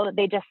 you know,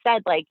 they just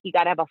said, like, you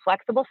got to have a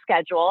flexible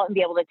schedule and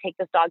be able to take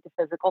this dog to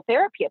physical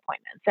therapy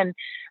appointments. And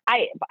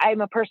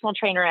I'm a personal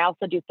trainer. I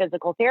also do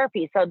physical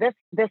therapy. So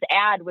this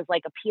ad was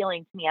like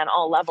appealing to me on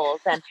all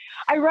levels. And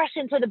I rush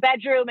into the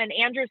bedroom, and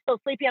Andrew's still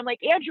sleepy. I'm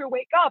like, Andrew,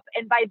 wake up.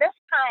 And by this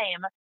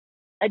time,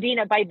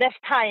 Adina, by this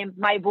time,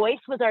 my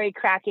voice was already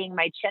cracking.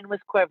 My chin was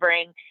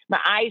quivering.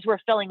 My eyes were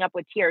filling up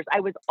with tears.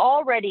 I was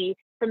already,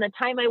 from the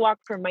time I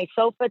walked from my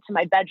sofa to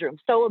my bedroom,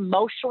 so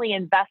emotionally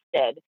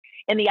invested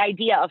in the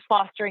idea of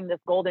fostering this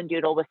golden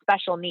doodle with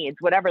special needs,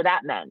 whatever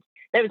that meant.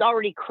 I was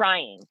already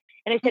crying.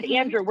 And I said, Mhm.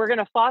 Andrew, we're going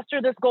to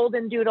foster this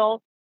golden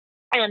doodle,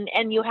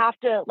 and you have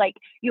to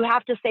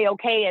say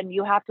okay, and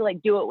you have to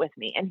like do it with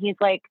me. And he's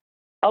like,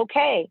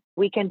 okay,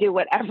 we can do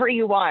whatever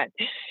you want.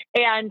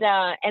 And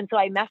so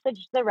I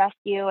messaged the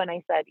rescue, and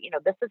I said, you know,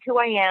 this is who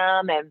I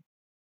am, and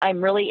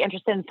I'm really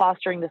interested in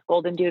fostering this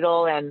golden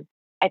doodle, and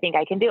I think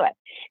I can do it.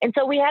 And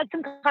so we had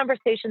some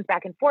conversations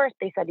back and forth.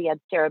 They said he had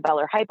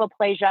cerebellar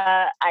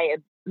hypoplasia. I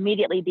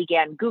immediately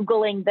began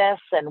Googling this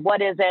and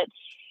what is it.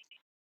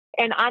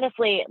 And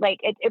honestly, like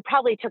it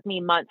probably took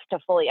me months to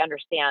fully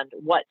understand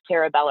what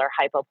cerebellar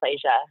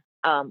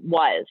hypoplasia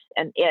was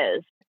and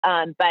is.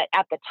 But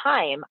at the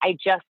time, I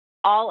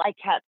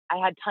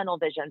had tunnel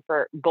vision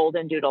for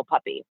golden doodle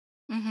puppy.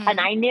 And Mhm.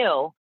 I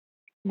knew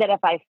that if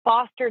I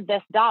fostered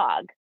this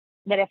dog,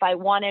 that if I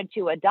wanted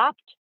to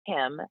adopt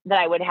him, that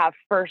I would have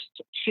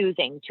first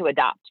choosing to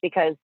adopt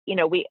because, you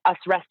know, us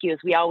rescues,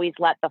 we always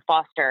let the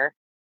foster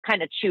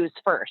kind of choose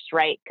first,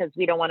 right? Because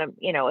we don't want to,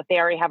 you know, if they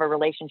already have a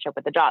relationship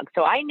with the dog.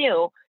 So I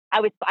knew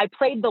I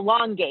played the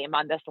long game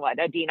on this one,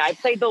 Adina. I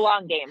played the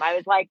long game. I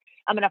was like,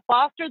 I'm going to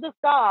foster this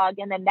dog,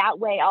 and then that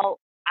way I'll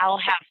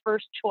have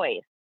first choice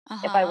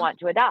if I Uh-huh. want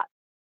to adopt.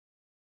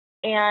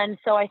 And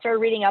so I started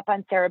reading up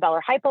on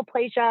cerebellar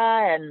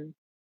hypoplasia and,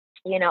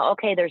 you know,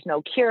 okay, there's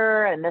no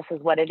cure and this is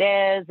what it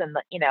is. And,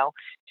 you know,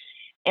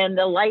 and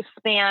the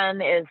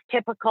lifespan is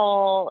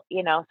typical,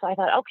 you know. So I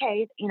thought,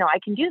 okay, you know, I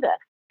can do this.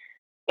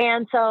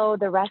 And so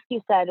the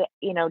rescue said,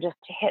 you know, just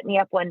hit me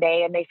up one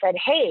day and they said,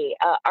 hey,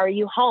 are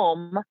you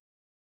home?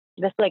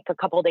 This like a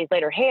couple of days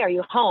later, hey, are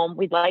you home?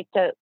 We'd like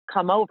to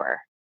come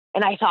over.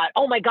 And I thought,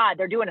 oh my God,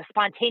 they're doing a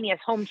spontaneous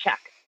home check.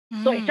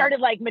 So I Mm. started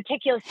like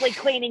meticulously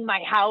cleaning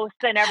my house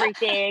and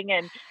everything.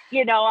 And,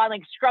 you know, I'm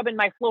like scrubbing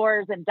my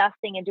floors and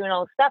dusting and doing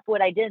all this stuff.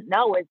 What I didn't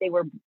know is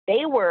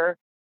they were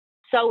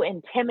so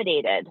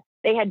intimidated.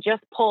 They had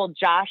just pulled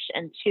Josh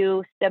and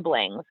 2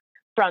 siblings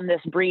from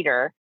this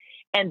breeder,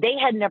 and they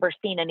had never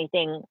seen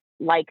anything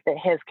like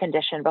his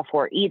condition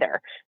before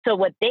either. So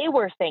what they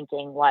were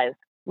thinking was,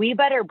 we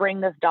better bring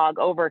this dog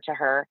over to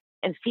her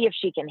and see if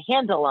she can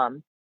handle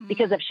him.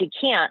 Because if Mm. she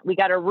can't, we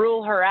got to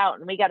rule her out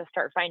and we got to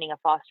start finding a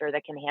foster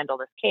that can handle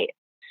this case.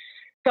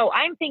 So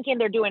I'm thinking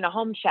they're doing a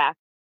home check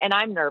and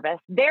I'm nervous.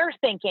 They're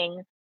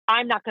thinking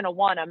I'm not going to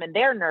want them and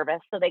they're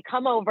nervous. So they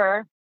come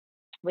over,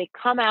 I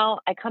come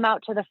out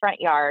to the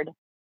front yard.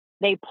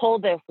 They pull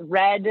this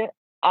red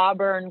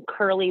auburn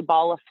curly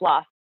ball of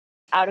fluff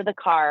out of the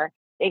car.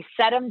 They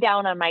set him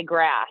down on my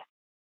grass.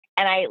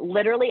 And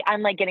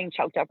I'm like getting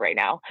choked up right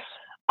now.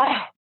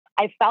 Ah,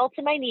 I fell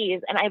to my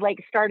knees and I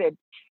like started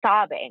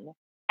sobbing.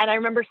 And I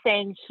remember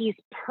saying, he's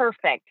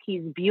perfect.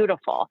 He's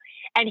beautiful.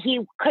 And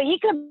he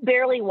could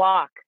barely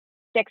walk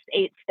 6,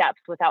 8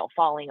 steps without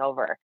falling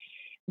over.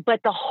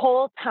 But the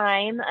whole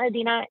time,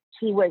 Adina,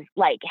 he was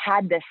like,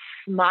 had this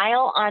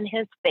smile on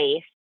his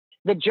face,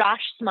 the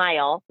Josh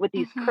smile with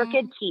these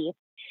crooked Mhm. teeth.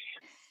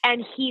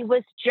 And he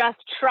was just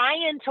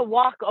trying to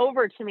walk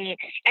over to me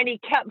and he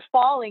kept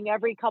falling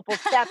every couple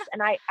steps.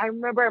 And I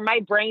remember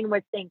my brain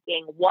was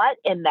thinking, what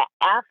in the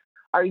F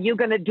are you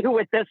going to do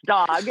with this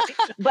dog?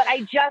 But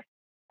I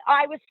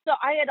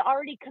had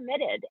already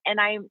committed, and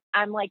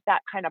I'm like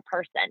that kind of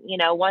person,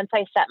 once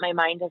I set my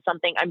mind to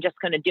something, I'm just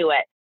going to do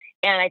it.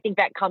 And I think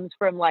that comes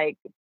from like,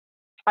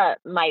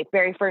 my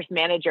very first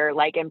manager,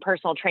 like in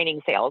personal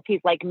training sales,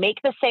 he's like,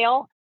 make the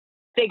sale,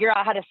 figure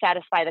out how to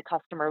satisfy the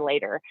customer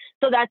later.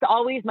 So that's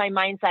always my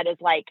mindset is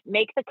like,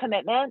 make the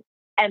commitment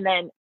and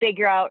then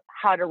figure out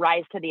how to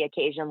rise to the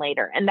occasion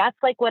later. And that's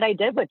like what I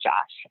did with Josh.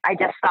 I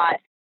just thought,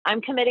 I'm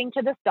committing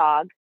to this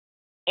dog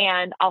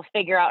and I'll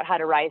figure out how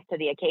to rise to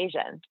the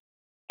occasion.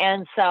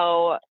 And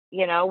so,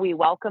 we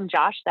welcomed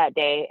Josh that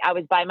day. I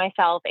was by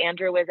myself.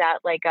 Andrew was at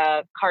like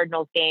a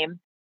Cardinals game,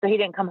 so he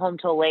didn't come home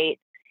till late.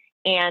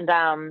 And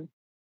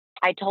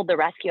I told the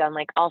rescue, I'm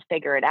like, I'll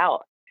figure it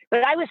out.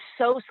 But I was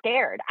so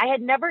scared. I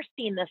had never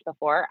seen this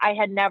before. I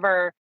had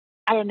never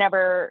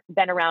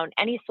been around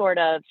any sort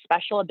of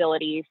special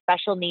abilities,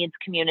 special needs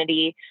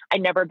community.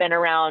 I'd never been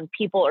around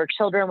people or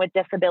children with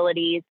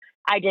disabilities.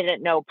 I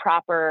didn't know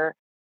proper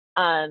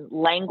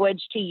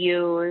language to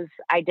use.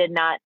 I did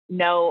not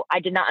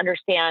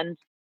understand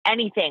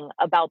anything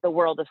about the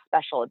world of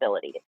special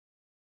abilities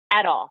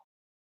at all.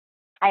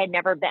 I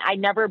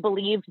never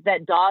believed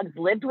that dogs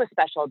lived with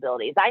special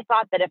abilities. I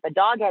thought that if a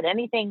dog had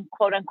anything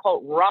quote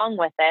unquote wrong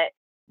with it,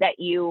 that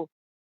you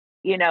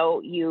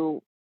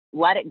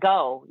let it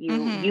go, you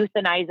Mhm.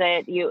 euthanize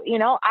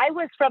it, I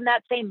was from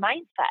that same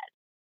mindset.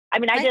 I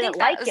mean, I I didn't think that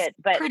like was it,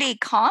 but pretty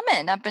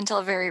common up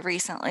until very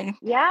recently.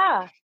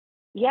 yeah,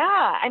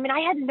 yeah. I mean,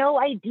 I had no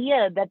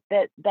idea that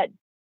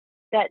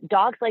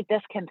dogs like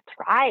this can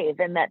thrive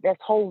and that this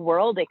whole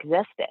world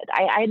existed.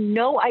 I had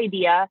no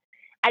idea.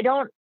 I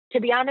don't, to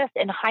be honest,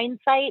 in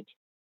hindsight,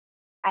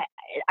 I,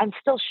 I'm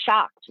still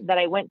shocked that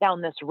I went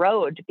down this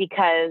road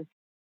because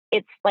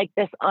it's like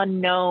this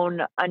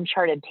unknown,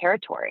 uncharted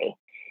territory.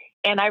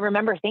 And I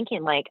remember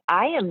thinking, like,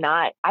 I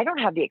don't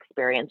have the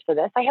experience for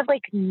this. I have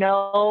like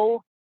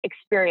no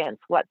experience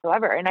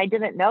whatsoever. And I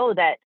didn't know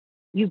that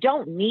you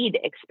don't need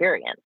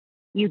experience.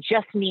 You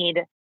just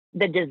need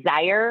the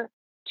desire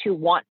to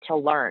want to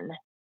learn.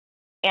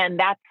 And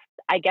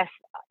I guess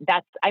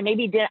I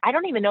maybe did. I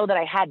don't even know that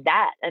I had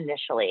that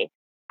initially.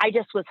 I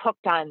just was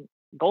hooked on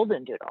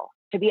Golden Doodle,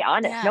 to be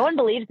honest. No Yeah. one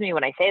believes me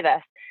when I say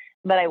this,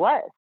 but I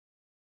was.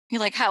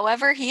 You're like,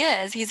 however he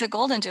is, he's a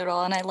golden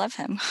doodle and I love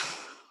him.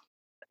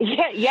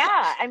 Yeah,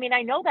 yeah. I mean,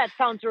 I know that's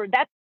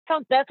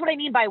what I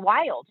mean by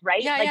wild,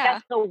 right? Yeah, Like yeah.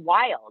 that's so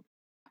wild.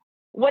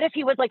 What if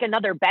he was like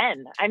another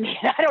Ben? I mean,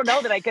 I don't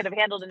know that I could have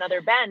handled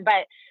another Ben,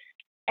 but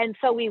and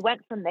so we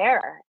went from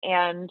there,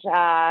 and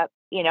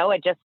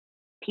it just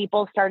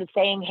people started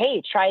saying,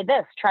 "Hey, try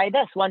this, try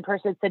this." One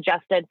person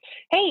suggested,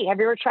 "Hey, have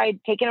you ever tried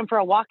taking him for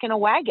a walk in a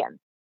wagon?"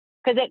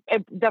 Because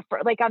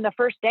like on the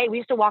first day,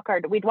 we'd walk our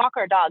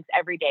dogs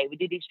every day. We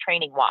do these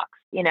training walks,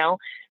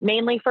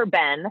 mainly for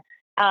Ben.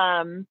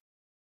 Um,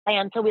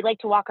 and so we like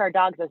to walk our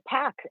dogs in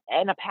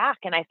a pack.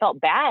 And I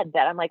felt bad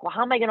that I'm like, well,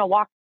 how am I going to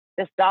walk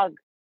this dog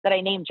that I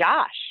named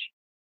Josh?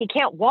 He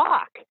can't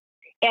walk.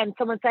 And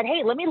someone said,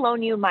 hey, let me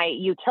loan you my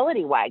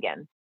utility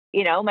wagon.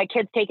 My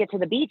kids take it to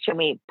the beach and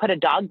we put a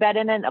dog bed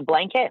in it, a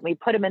blanket, and we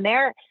put him in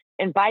there.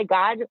 And by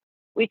God,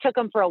 we took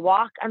him for a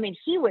walk. I mean,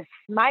 he was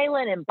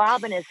smiling and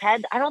bobbing his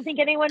head. I don't think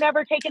anyone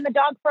ever taken the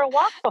dog for a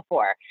walk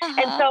before. And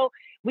Uh-huh. so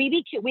we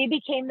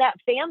became that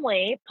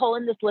family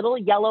pulling this little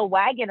yellow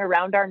wagon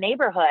around our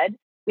neighborhood.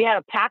 We had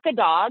a pack of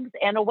dogs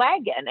and a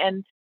wagon,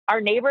 and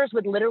our neighbors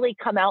would literally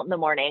come out in the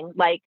morning,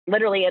 like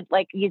literally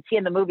like you'd see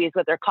in the movies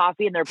with their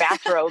coffee and their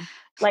bathrobes,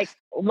 like,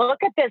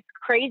 look at this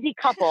crazy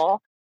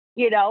couple,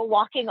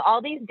 walking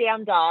all these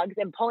damn dogs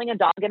and pulling a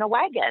dog in a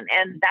wagon.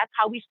 And that's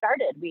how we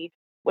started. We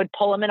would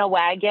pull him in a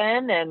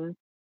wagon and,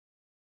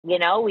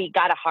 we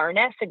got a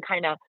harness and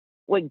kind of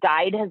would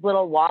guide his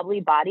little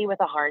wobbly body with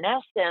a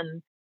harness.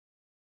 And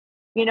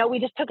we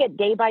just took it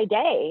day by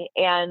day.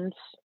 And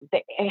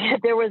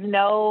there was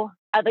no,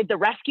 like the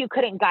rescue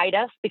couldn't guide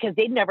us because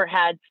they'd never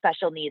had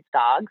special needs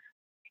dogs.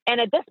 And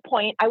at this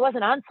point, I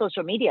wasn't on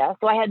social media,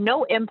 so I had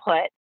no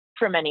input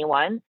from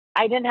anyone.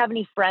 I didn't have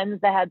any friends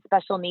that had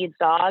special needs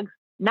dogs,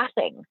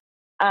 nothing.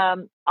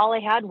 All I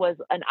had was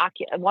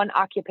one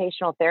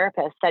occupational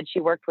therapist said she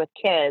worked with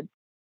kids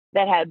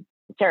that had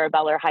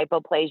cerebellar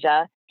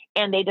hypoplasia.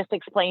 And they just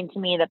explained to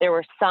me that there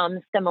were some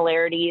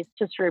similarities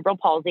to cerebral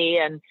palsy.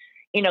 And,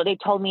 they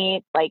told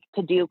me like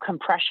to do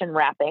compression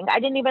wrapping. I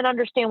didn't even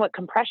understand what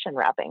compression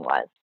wrapping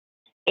was.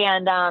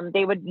 And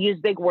they would use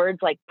big words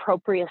like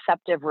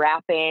proprioceptive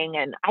wrapping.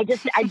 And I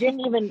didn't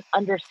even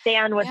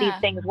understand what these Yeah.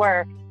 things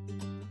were.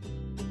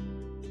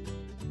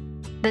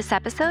 This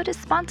episode is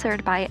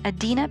sponsored by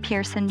Adina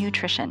Pearson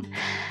Nutrition.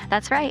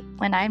 That's right,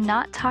 when I'm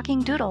not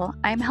talking Doodle,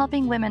 I'm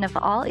helping women of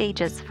all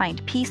ages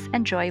find peace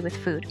and joy with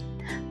food.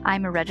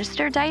 I'm a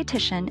registered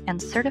dietitian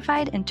and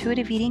certified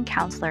intuitive eating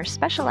counselor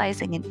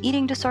specializing in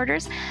eating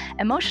disorders,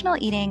 emotional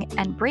eating,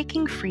 and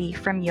breaking free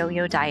from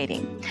yo-yo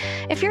dieting.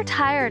 If you're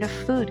tired of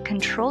food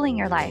controlling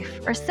your life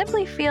or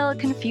simply feel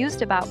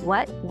confused about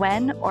what,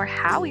 when, or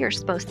how you're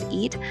supposed to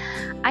eat,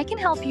 I can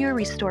help you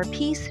restore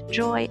peace,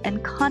 joy,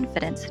 and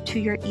confidence to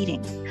your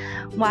eating.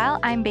 While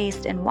I'm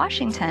based in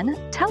Washington,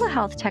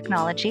 telehealth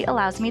technology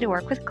allows me to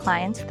work with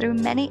clients through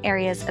many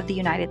areas of the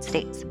United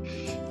States.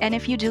 And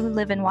if you do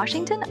live in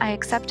Washington, I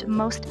accept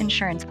most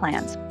insurance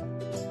plans.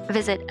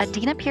 Visit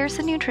Adina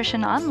Pearson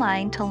Nutrition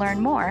online to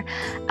learn more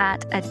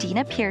at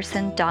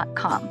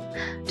adinapearson.com.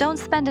 Don't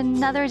spend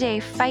another day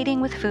fighting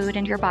with food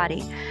and your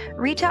body.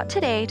 Reach out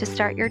today to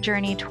start your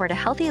journey toward a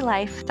healthy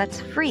life that's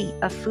free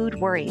of food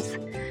worries.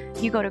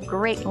 You go to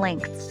great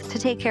lengths to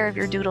take care of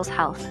your doodle's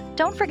health.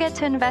 Don't forget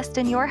to invest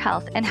in your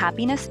health and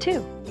happiness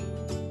too.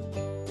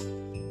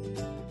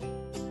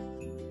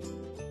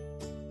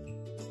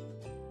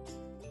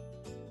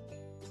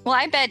 Well,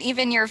 I bet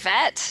even your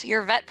vet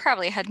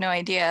probably had no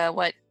idea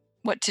what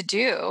to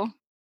do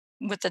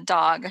with a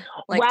dog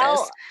like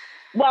this.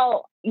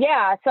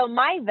 Yeah. So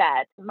my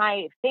vet,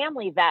 my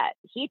family vet,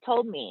 he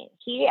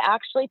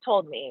actually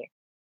told me,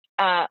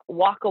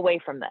 walk away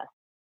from this.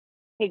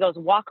 He goes,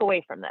 walk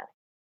away from this.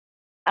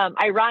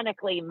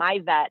 Ironically, my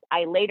vet,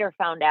 I later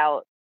found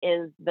out,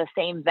 is the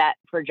same vet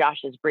for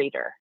Josh's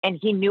breeder. And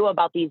he knew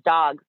about these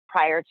dogs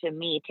prior to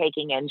me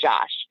taking in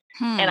Josh.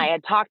 And I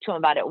had talked to him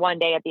about it one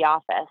day at the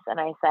office. And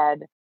I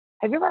said,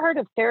 have you ever heard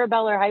of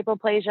cerebellar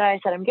hypoplasia? I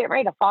said, I'm getting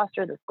ready to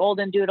foster this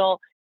golden doodle.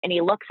 And he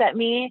looks at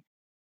me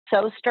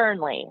so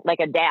sternly, like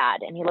a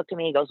dad. And he looked at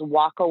me, he goes,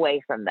 walk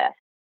away from this.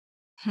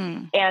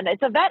 And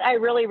it's a vet I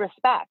really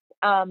respect.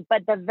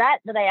 But the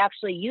vet that I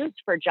actually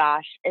used for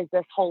Josh is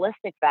this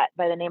holistic vet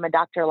by the name of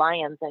Dr.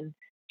 Lyons. And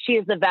she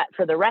is the vet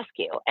for the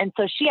rescue. And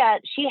so she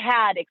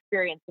had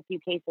experienced a few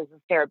cases of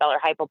cerebellar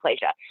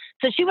hypoplasia.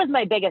 So she was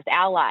my biggest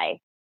ally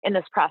in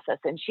this process.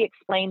 And she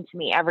explained to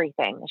me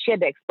everything. She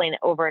had to explain it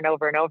over and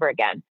over and over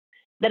again,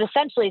 that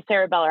essentially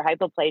cerebellar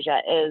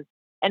hypoplasia is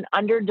an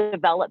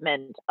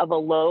underdevelopment of a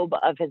lobe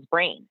of his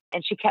brain.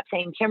 And she kept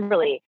saying,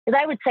 Kimberly, because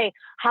I would say,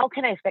 how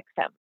can I fix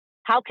him?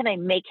 How can I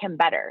make him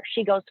better?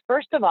 She goes,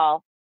 first of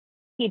all,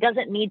 he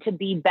doesn't need to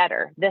be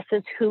better. This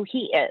is who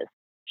he is.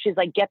 She's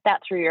like, get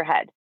that through your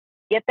head.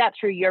 Get that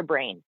through your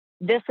brain.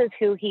 This is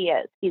who he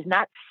is. He's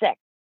not sick.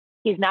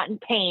 He's not in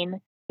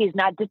pain. He's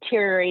not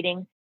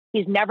deteriorating.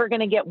 He's never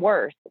going to get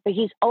worse, but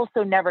he's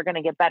also never going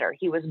to get better.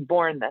 He was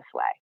born this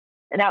way.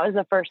 And that was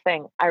the first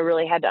thing I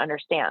really had to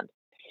understand.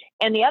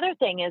 And the other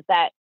thing is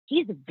that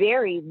he's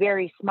very,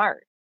 very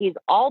smart. He's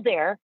all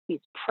there. He's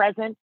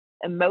present,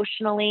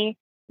 emotionally,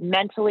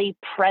 mentally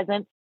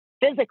present,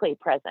 physically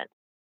present.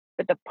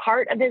 But the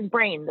part of his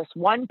brain, this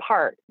one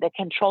part that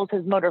controls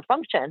his motor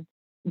function,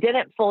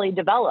 didn't fully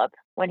develop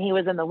when he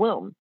was in the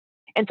womb.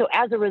 And so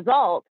as a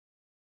result,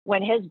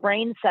 when his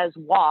brain says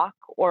walk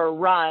or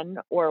run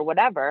or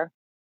whatever,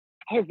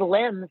 his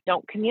limbs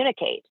don't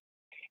communicate.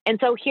 And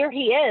so here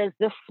he is,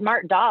 this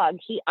smart dog.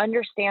 He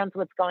understands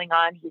what's going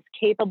on. He's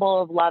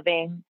capable of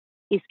loving.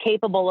 He's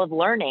capable of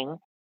learning.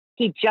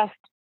 He just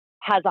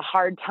has a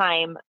hard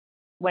time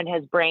when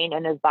his brain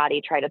and his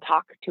body try to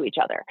talk to each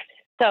other.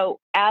 So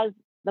as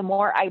the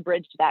more I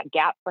bridged that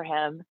gap for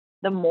him,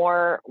 the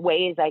more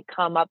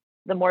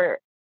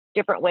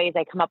different ways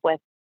I come up with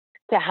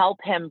to help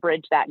him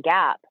bridge that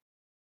gap,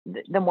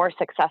 the more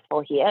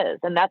successful he is.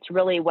 And that's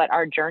really what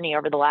our journey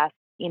over the last,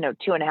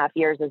 2.5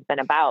 years has been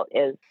about,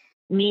 is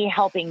me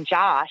helping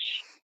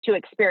Josh to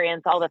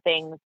experience all the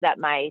things that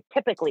my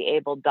typically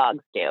able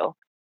dogs do,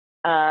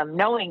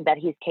 knowing that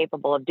he's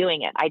capable of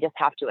doing it. I just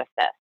have to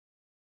assist.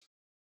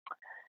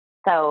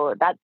 So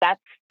that's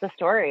the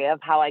story of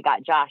how I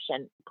got Josh.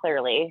 And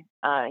clearly,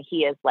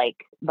 he is like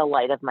the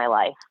light of my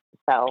life.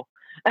 So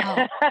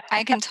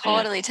I can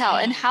totally tell.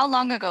 And how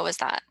long ago was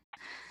that?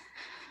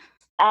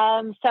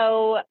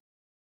 So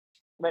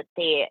let's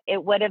see,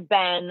 it would have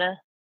been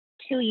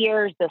 2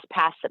 years this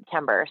past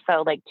September.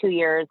 So like 2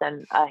 years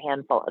and a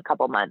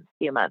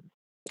few months.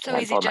 So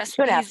is he just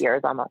 2.5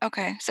 years almost?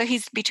 Okay. So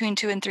he's between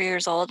 2 and 3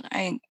 years old,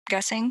 I'm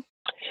guessing.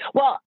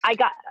 Well, I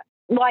got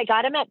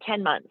him at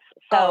 10 months.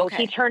 So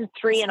he turned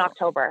 3 in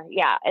October.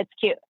 Yeah, it's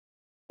cute.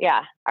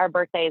 Yeah, our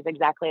birthday is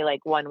exactly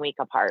like 1 week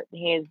apart.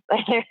 He's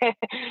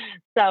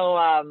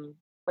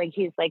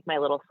he's like my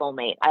little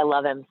soulmate. I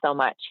love him so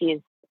much.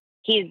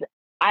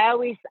 I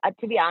always,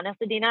 to be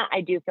honest, Adina,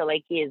 I do feel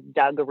like he is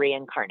Doug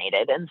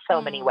reincarnated in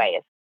so many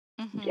ways.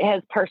 Mm-hmm.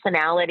 His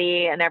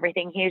personality and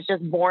everything, he's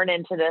just born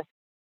into this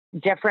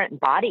different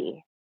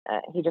body.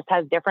 He just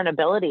has different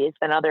abilities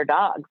than other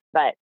dogs.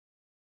 But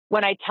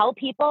when I tell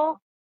people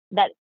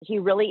that he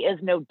really is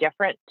no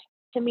different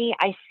to me,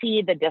 I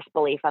see the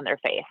disbelief on their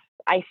face.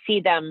 I see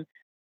them,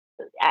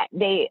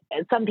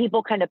 some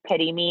people kind of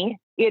pity me,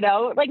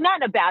 like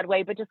not in a bad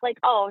way, but just like,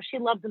 oh, she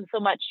loves him so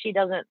much. She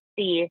doesn't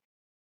see,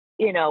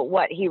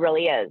 what he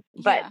really is.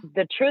 But Yeah.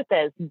 the truth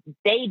is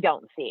they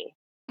don't see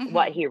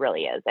what Mhm. he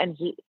really is. And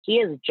he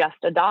is just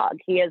a dog.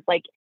 He is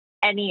like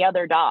any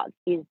other dog.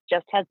 He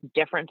just has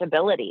different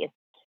abilities.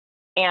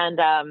 And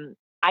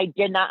I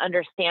did not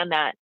understand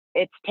that.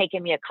 It's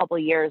taken me a couple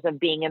years of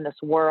being in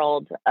this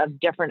world of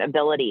different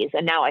abilities,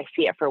 and now I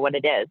see it for what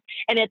it is.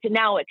 And it's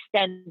now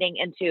extending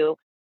into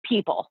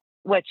people,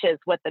 which is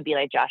what the Be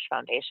Like Josh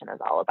Foundation is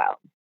all about.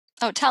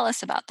 Oh, tell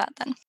us about that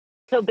then.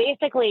 So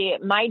basically,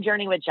 my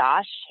journey with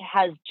Josh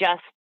has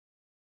just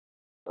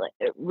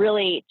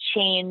really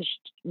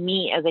changed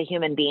me as a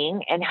human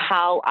being and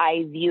how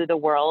I view the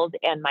world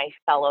and my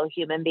fellow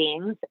human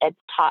beings. It's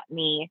taught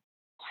me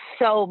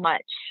so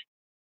much,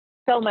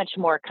 so much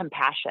more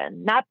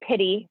compassion, not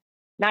pity,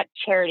 not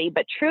charity,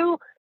 but true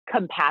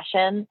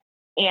compassion.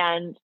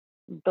 And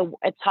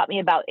it's taught me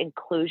about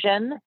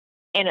inclusion,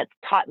 and it's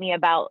taught me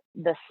about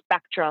the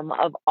spectrum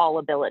of all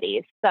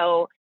abilities.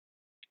 So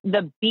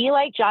the Be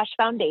Like Josh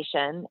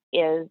Foundation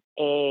is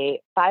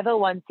a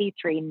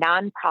 501c3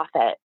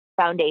 nonprofit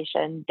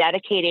foundation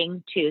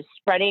dedicating to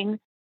spreading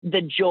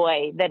the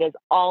joy that is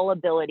all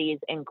abilities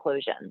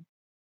inclusion.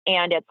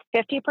 And it's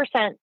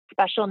 50%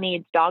 special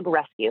needs dog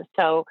rescue.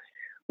 So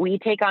we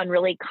take on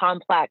really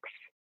complex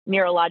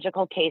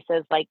neurological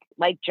cases like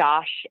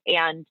Josh,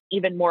 and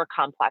even more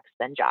complex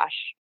than Josh.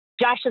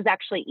 Josh is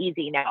actually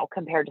easy now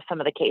compared to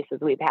some of the cases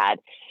we've had,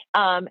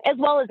 as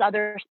well as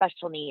other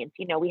special needs.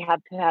 We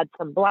have had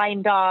some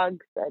blind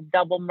dogs, a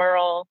double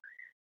Merle,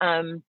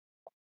 um,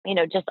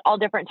 just all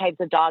different types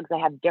of dogs that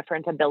have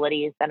different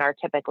abilities than our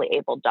typically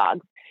able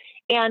dogs.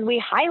 And we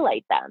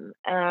highlight them.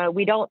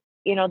 We don't,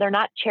 they're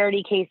not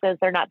charity cases.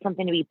 They're not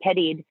something to be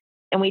pitied.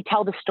 And we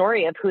tell the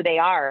story of who they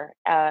are,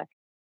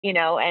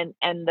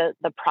 and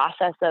the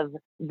process of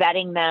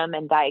vetting them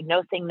and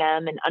diagnosing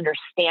them and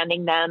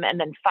understanding them and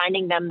then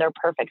finding them their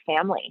perfect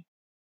family.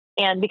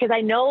 And because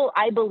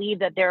I believe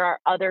that there are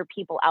other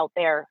people out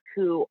there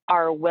who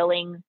are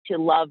willing to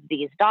love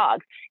these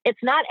dogs.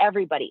 It's not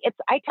everybody.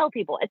 I tell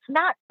people it's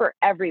not for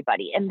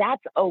everybody, and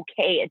that's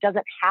okay. It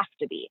doesn't have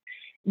to be.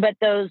 But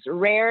those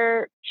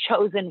rare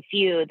chosen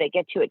few that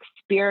get to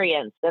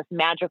experience this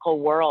magical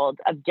world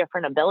of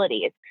different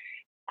abilities,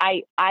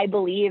 I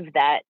believe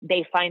that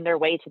they find their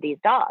way to these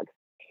dogs.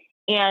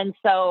 And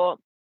so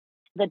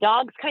the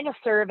dogs kind of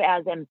serve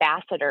as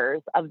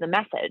ambassadors of the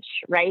message,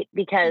 right?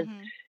 Because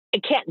Mhm.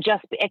 it can't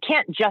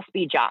just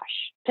be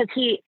Josh,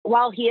 because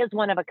while he is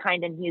one of a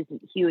kind and he's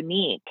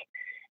unique,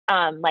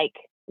 like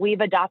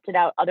we've adopted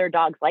out other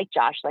dogs like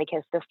Josh, like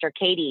his sister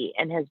Katie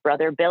and his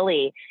brother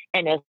Billy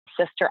and his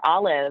sister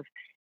Olive,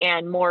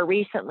 and more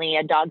recently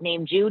a dog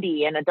named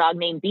Judy and a dog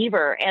named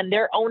Beaver, and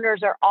their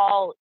owners are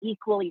all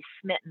equally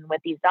smitten with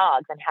these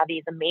dogs and have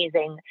these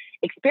amazing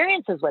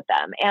experiences with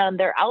them, and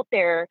they're out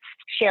there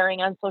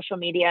sharing on social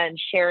media and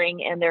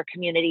sharing in their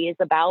communities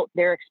about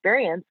their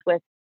experience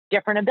with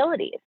different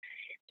abilities.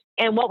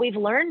 And what we've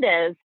learned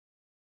is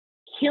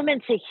human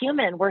to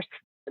human,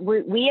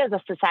 we as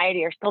a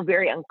society are still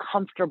very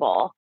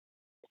uncomfortable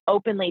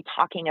openly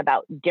talking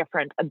about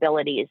different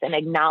abilities and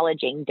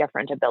acknowledging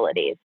different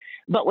abilities.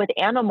 But with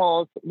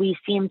animals, we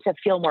seem to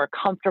feel more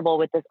comfortable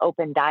with this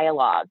open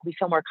dialogue. We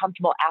feel more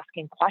comfortable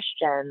asking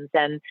questions,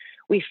 and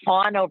we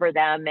fawn over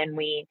them, and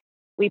we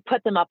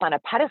put them up on a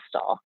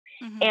pedestal.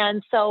 Mhm.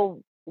 And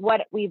so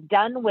what we've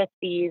done with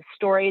these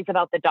stories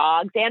about the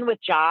dogs and with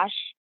Josh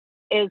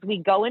is we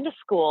go into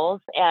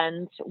schools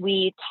and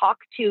we talk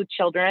to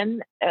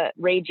children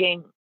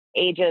ranging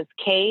ages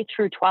K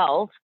through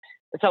 12.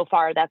 So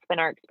far, that's been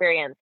our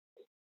experience.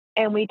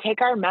 And we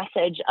take our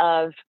message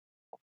of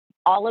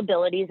all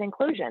abilities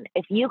inclusion.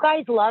 If you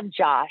guys love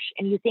Josh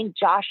and you think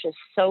Josh is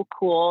so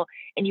cool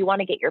and you want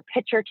to get your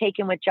picture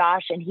taken with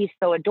Josh and he's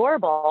so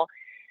adorable,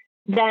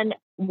 then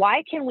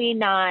why can we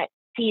not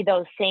see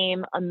those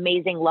same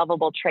amazing,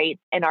 lovable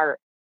traits in our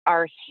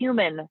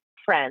human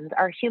friends,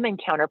 our human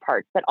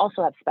counterparts that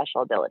also have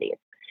special abilities?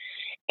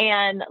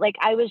 And like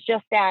I was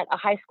just at a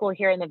high school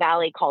here in the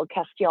Valley called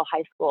Castile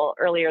High School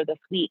earlier this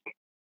week,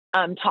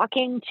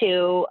 talking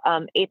to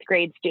eighth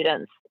grade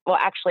students. Well,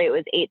 actually, it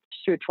was eighth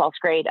through 12th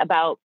grade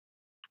about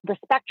the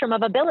spectrum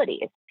of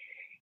abilities.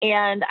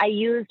 And I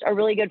used a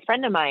really good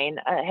friend of mine.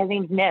 His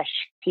name's Nish.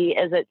 He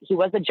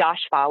was a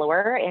Josh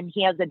follower, and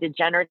he has a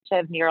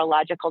degenerative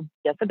neurological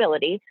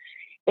disability.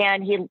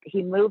 And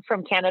he moved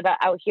from Canada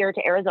out here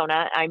to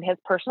Arizona. I'm his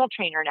personal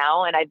trainer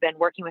now, and I've been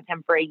working with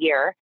him for a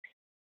year.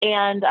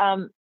 And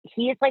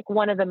he's like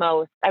one of the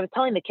most. I was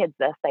telling the kids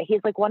this, that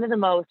he's like one of the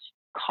most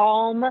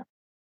calm,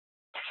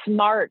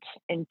 smart,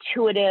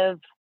 intuitive,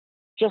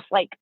 just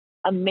like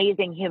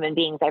amazing human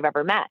beings I've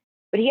ever met.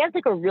 But he has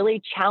like a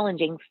really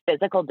challenging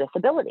physical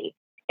disability.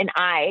 And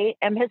I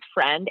am his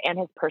friend and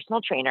his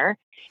personal trainer.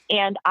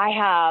 And I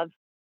have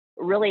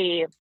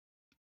really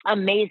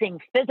amazing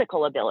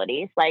physical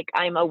abilities. Like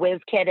I'm a whiz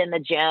kid in the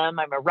gym,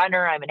 I'm a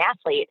runner, I'm an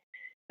athlete.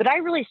 But I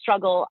really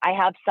struggle. I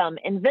have some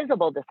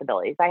invisible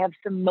disabilities. I have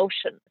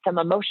some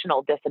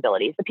emotional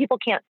disabilities that people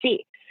can't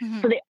see.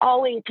 So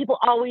Mhm. people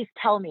always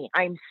tell me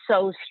I'm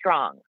so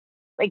strong.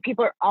 Like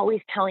people are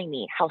always telling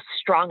me how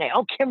strong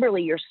oh,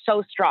 Kimberly, you're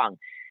so strong.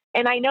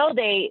 And I know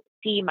they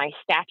see my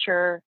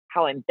stature,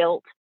 how I'm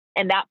built,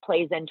 and that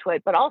plays into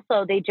it. But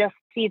also they just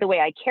see the way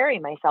I carry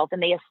myself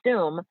and they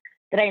assume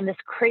that I am this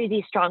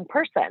crazy strong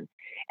person.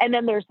 And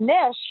then there's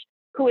Nish,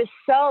 who is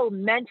so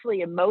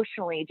mentally,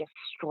 emotionally just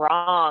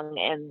strong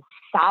and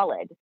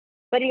solid.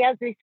 But he has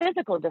these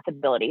physical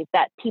disabilities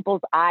that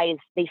people's eyes,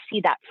 they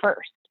see that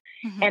first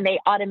Hmm. and they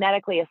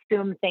automatically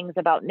assume things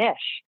about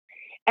Nish.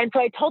 And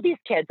so I told these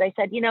kids, I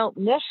said,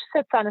 Nish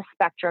sits on a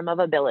spectrum of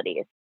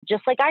abilities,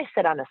 just like I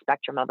sit on a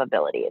spectrum of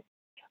abilities.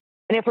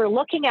 And if we're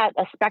looking at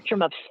a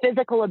spectrum of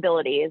physical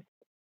abilities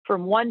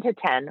from 1 to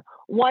 10,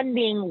 one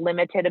being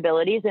limited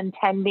abilities and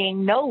 10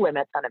 being no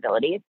limits on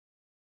abilities,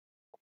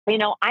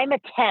 I'm a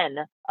 10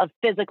 of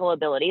physical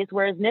abilities,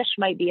 whereas Nish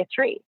might be a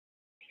 3.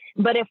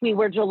 But if we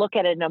were to look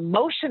at an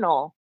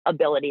emotional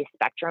ability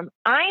spectrum,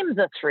 I'm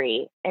the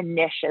 3 and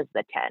Nish is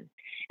the 10.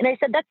 And I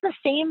said, that's the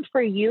same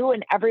for you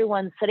and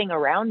everyone sitting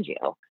around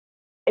you,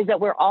 is that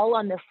we're all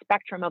on this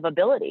spectrum of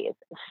abilities.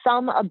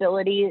 Some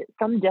abilities,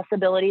 some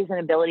disabilities and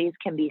abilities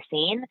can be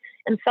seen,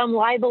 and some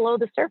lie below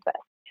the surface.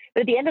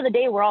 But at the end of the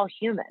day, we're all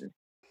human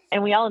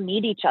and we all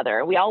need each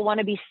other. We all want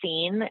to be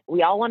seen.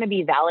 We all want to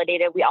be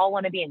validated. We all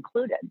want to be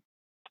included.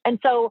 And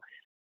so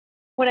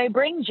when I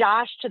bring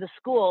Josh to the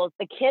schools,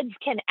 the kids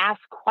can ask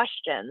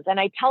questions. And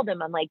I tell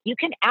them, I'm like, you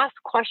can ask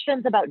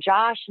questions about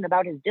Josh and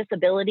about his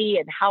disability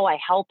and how I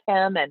help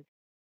him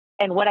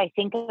and what I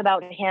think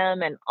about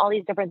him and all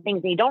these different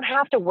things. And you don't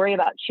have to worry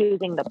about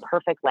choosing the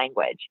perfect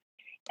language.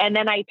 And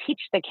then I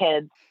teach the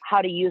kids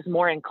how to use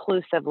more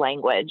inclusive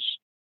language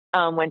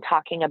when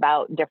talking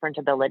about different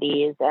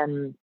abilities.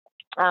 And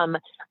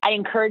I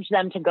encourage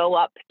them to go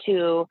up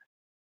to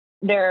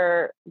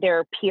their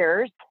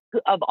peers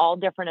of all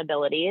different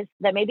abilities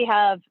that maybe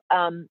have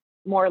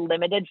more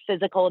limited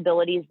physical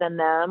abilities than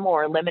them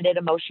or limited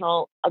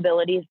emotional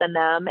abilities than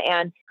them,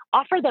 and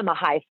offer them a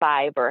high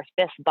five or a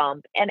fist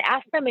bump and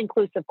ask them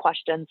inclusive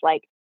questions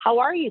like, how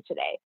are you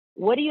today?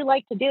 What do you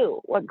like to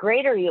do? What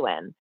grade are you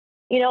in?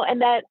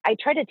 And that I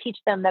try to teach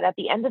them that at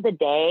the end of the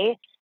day,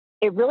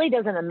 it really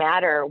doesn't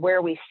matter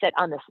where we sit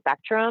on the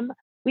spectrum.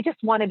 We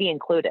just want to be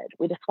included.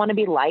 We just want to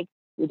be liked.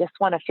 We just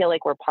want to feel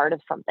like we're part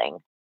of something.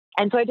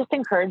 And so I just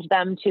encourage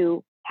them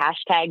to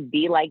hashtag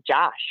be like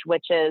Josh,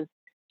 which is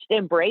to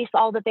embrace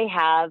all that they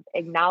have,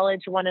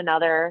 acknowledge one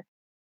another,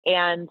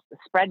 and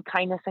spread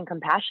kindness and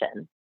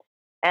compassion.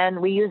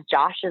 And we use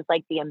Josh as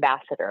like the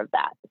ambassador of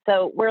that.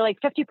 So we're like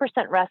 50%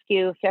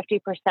 rescue,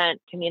 50%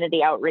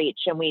 community outreach.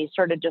 And we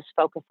sort of just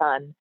focus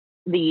on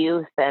the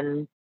youth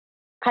and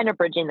kind of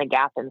bridging the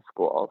gap in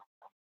schools.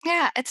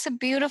 Yeah, it's a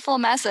beautiful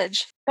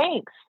message.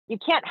 Thanks. You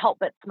can't help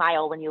but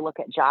smile when you look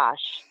at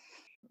Josh.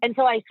 And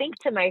so I think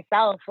to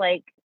myself,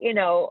 like,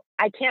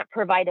 I can't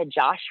provide a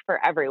Josh for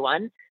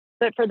everyone,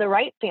 but for the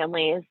right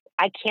families,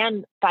 I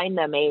can find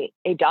them a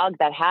dog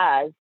that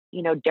has,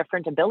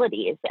 different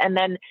abilities. And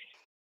then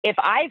if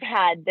I've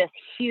had this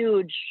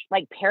huge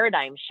like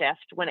paradigm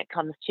shift when it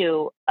comes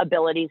to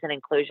abilities and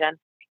inclusion,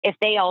 if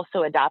they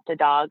also adopt a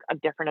dog of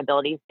different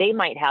abilities, they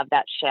might have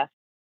that shift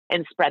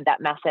and spread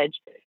that message.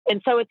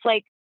 And so it's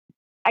like,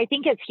 I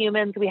think as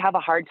humans, we have a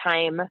hard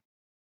time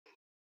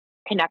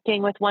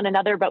connecting with one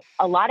another, but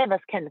a lot of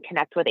us can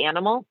connect with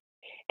animals.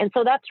 And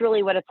so that's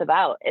really what it's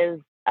about is,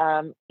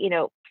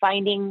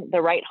 finding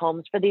the right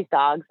homes for these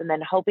dogs and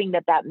then hoping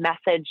that that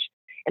message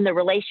and the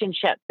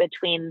relationship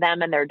between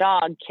them and their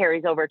dog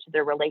carries over to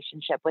their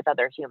relationship with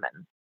other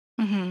humans.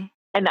 Hmm.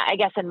 And I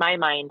guess in my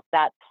mind,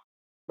 that's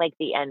like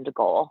the end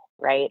goal,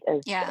 right?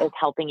 Yeah. Is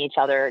helping each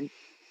other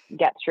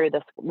get through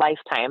this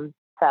lifetime.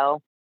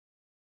 So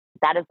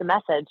that is the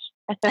message.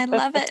 I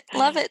love it.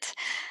 Love it.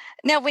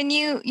 Now, when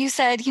you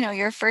said,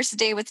 your first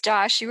day with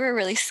Josh, you were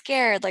really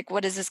scared, like,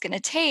 what is this going to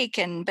take?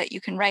 But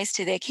you can rise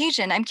to the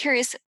occasion. I'm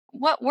curious,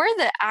 what were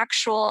the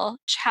actual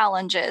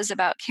challenges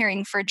about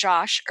caring for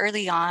Josh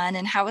early on,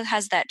 and how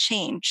has that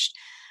changed?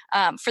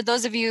 For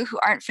those of you who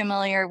aren't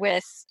familiar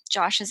with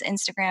Josh's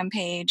Instagram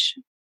page,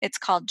 it's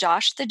called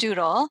Josh the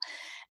Doodle.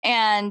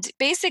 And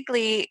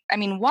basically, I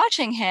mean,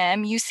 watching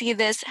him, you see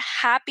this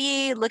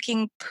happy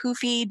looking,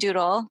 poofy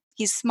doodle.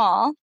 He's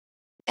small.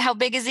 How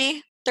big is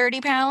he?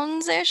 30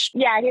 pounds ish?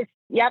 Yeah,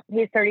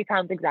 he's 30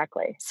 pounds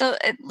exactly. So,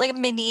 like a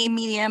mini,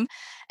 medium.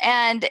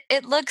 And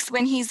it looks,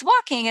 when he's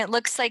walking, it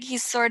looks like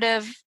he's sort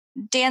of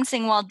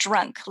dancing while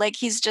drunk. Like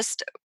he's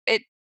just,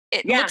 it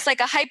Yeah, looks like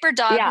a hyper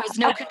dog who yeah. has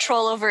no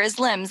control over his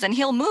limbs, and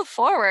he'll move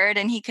forward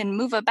and he can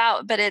move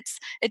about, but it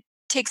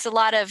takes a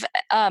lot of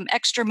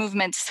extra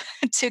movements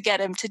to get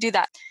him to do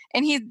that.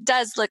 And he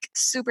does look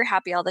super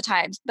happy all the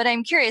time. But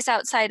I'm curious,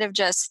 outside of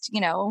just,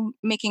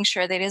 making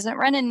sure that he doesn't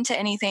run into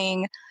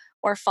anything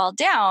or fall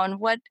down,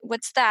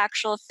 what's the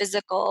actual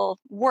physical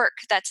work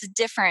that's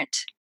different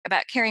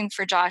about caring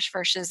for Josh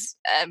versus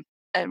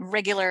a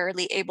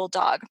regularly able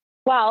dog?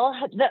 Well,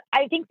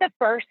 I think the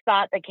first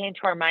thought that came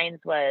to our minds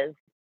was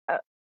uh,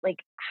 like,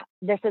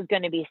 this is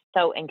going to be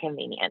so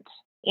inconvenient.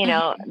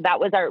 Mhm. That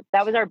was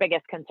our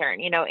biggest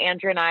concern.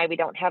 Andrew and I, we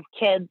don't have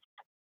kids.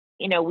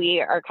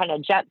 we are kind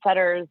of jet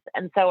setters.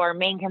 And so our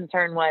main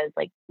concern was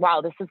like,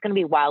 wow, this is going to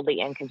be wildly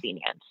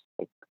inconvenient.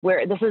 Like,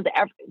 where this is,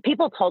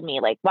 people told me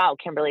like, wow,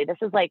 Kimberly, this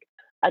is like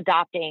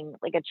adopting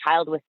like a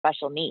child with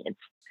special needs,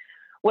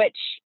 which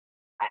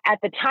at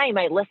the time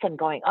I listened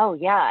going, oh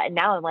yeah. And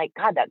now I'm like,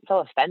 God, that's so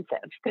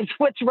offensive. Because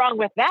what's wrong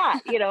with that?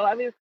 I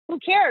mean, who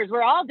cares?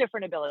 We're all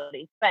different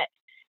abilities. But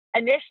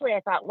initially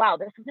I thought, wow,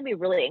 this is going to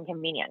be really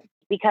inconvenient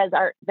because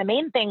the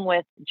main thing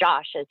with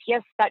Josh is he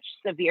has such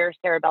severe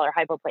cerebellar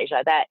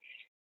hypoplasia that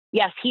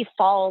yes, he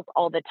falls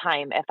all the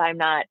time if I'm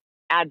not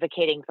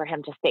advocating for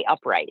him to stay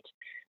upright.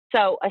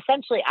 So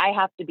essentially I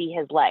have to be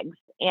his legs.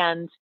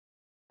 And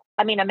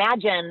I mean,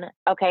 imagine,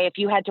 okay, if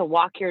you had to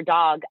walk your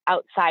dog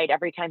outside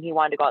every time he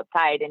wanted to go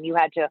outside and you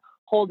had to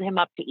hold him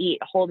up to eat,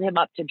 hold him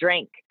up to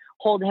drink,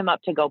 hold him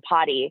up to go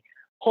potty,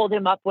 hold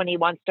him up when he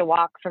wants to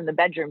walk from the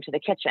bedroom to the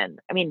kitchen.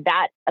 I mean,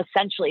 that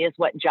essentially is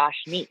what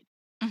Josh needs.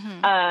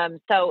 Hmm.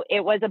 So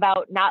it was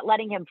about not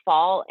letting him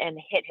fall and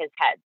hit his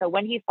head. So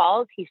when he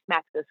falls, he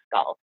smacks his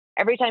skull.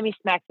 Every time he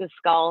smacks his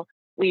skull,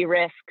 we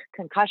risk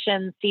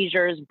concussions,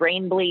 seizures,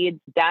 brain bleeds,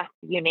 death,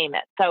 you name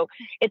it. So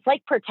it's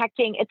like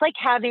protecting, it's like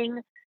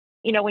having,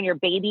 when your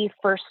baby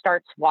first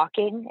starts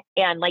walking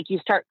and like you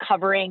start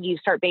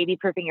baby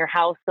proofing your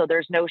house so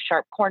there's no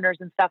sharp corners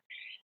and stuff.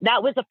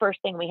 That was the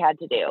first thing we had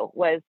to do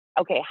was,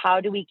 okay,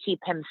 how do we keep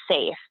him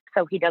safe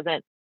so he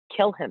doesn't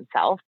kill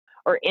himself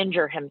or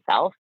injure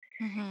himself?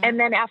 Hmm. And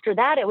then after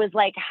that, it was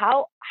like,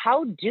 how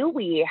do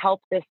we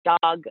help this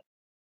dog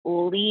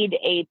lead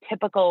a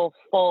typical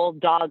full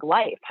dog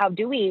life? How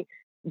do we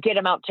get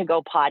him out to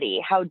go potty?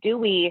 How do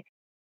we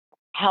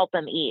help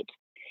him eat?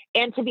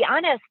 And to be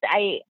honest,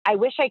 I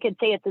wish I could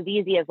say it's as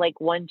easy as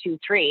like one, two,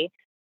 three,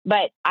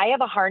 but I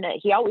have a harness.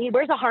 He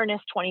wears a harness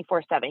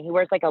 24/7. He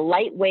wears like a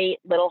lightweight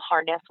little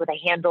harness with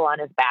a handle on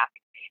his back.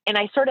 And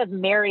I sort of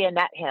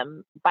marionette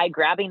him by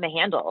grabbing the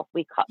handle.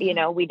 We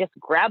just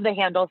grab the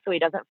handle so he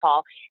doesn't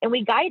fall and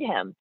we guide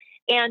him.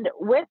 And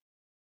with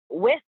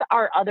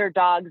our other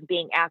dogs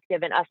being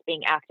active and us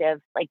being active,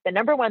 like the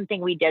number one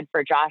thing we did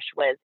for Josh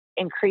was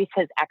increase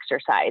his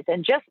exercise.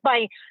 And just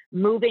by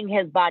moving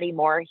his body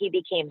more, he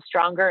became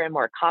stronger and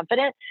more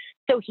confident.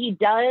 So he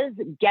does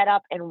get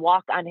up and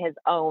walk on his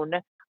own.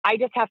 I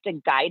just have to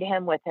guide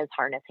him with his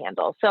harness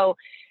handle. So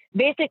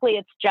basically,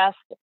 it's just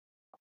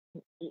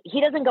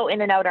he doesn't go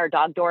in and out our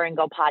dog door and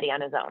go potty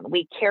on his own.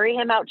 We carry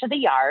him out to the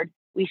yard.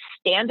 We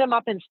stand him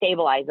up and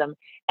stabilize him.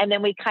 And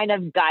then we kind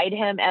of guide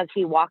him as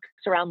he walks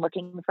around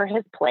looking for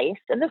his place.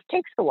 And this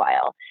takes a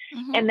while.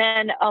 Hmm. And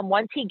then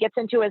once he gets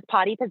into his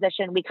potty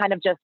position, we kind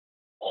of just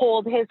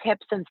hold his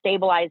hips and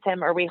stabilize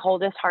him, or we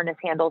hold his harness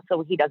handle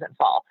so he doesn't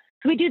fall.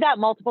 So we do that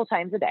multiple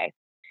times a day.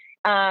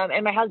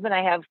 And my husband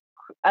and I have,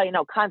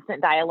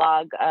 constant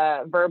dialogue,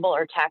 verbal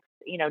or text.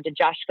 Did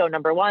Josh go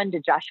number one?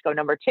 Did Josh go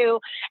number two?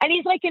 And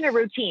he's like in a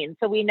routine.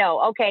 So we know,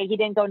 okay, he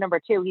didn't go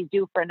number two. He's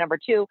due for a number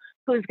two.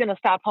 Who's going to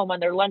stop home on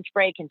their lunch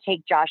break and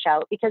take Josh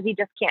out because he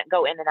just can't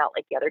go in and out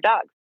like the other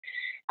dogs.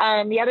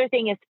 The other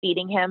thing is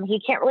feeding him. He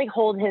can't really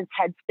hold his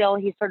head still.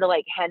 He's sort of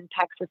like hen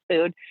pecks his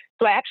food.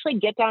 So I actually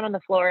get down on the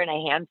floor and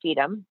I hand feed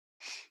him,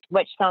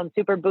 which sounds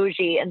super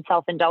bougie and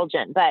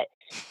self-indulgent. But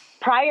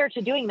prior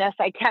to doing this,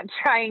 I kept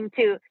trying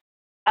to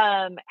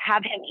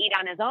have him eat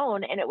on his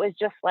own. And it was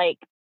just like,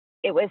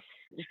 it would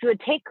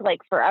take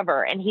like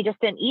forever. And he just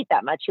didn't eat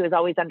that much. He was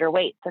always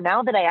underweight. So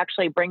now that I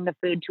actually bring the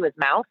food to his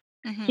mouth,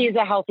 Hmm. he's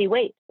a healthy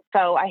weight.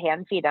 So I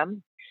hand feed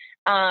him.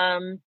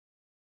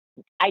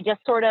 I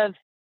just sort of,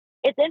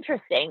 it's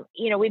interesting.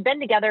 We've been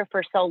together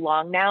for so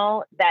long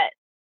now that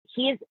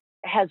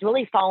has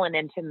really fallen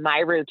into my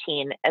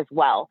routine as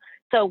well.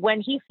 So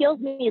when he feels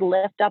me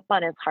lift up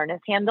on his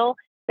harness handle,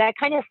 that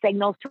kind of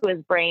signals to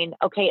his brain,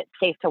 okay, it's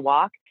safe to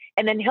walk.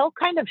 And then he'll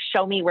kind of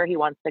show me where he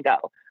wants to go.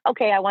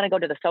 Okay, I want to go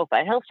to the sofa.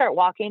 And he'll start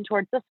walking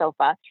towards the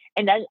sofa.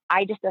 And then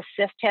I just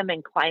assist him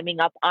in climbing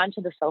up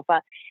onto the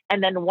sofa.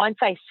 And then once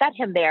I set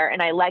him there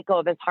and I let go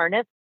of his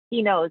harness,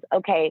 he knows,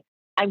 okay,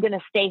 I'm going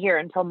to stay here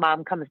until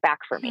mom comes back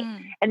for me. Hmm.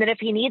 And then if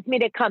he needs me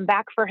to come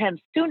back for him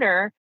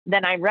sooner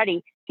than I'm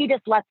ready, he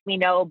just lets me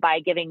know by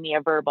giving me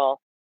a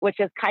verbal, which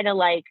is kind of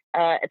like,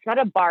 it's not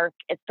a bark.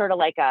 It's sort of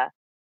like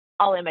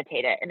I'll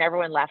imitate it. And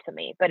everyone laughs at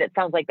me, but it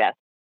sounds like this.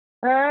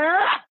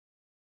 Ah!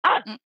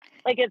 Ah! Mm.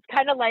 Like it's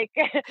kind of like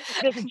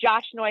this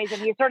Josh noise.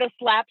 And he sort of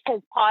slaps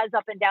his paws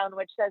up and down,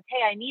 which says,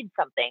 hey, I need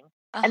something.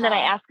 And then I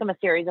Uh-huh. ask him a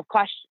series of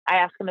questions.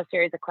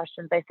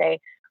 I say,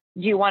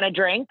 do you want a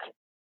drink?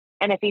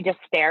 And if he just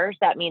stares,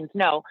 that means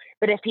no.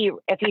 But if he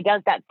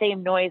does that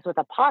same noise with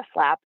a paw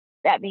slap,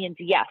 that means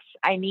yes,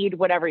 I need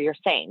whatever you're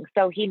saying.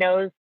 So he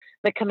knows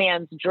the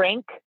commands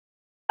drink,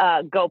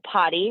 go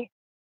potty,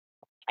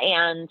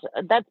 and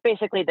that's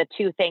basically the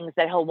two things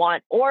that he'll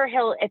want. Or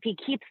if he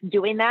keeps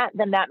doing that,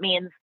 then that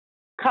means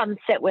come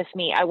sit with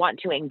me. I want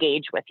to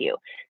engage with you.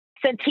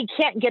 Since he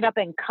can't get up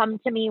and come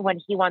to me when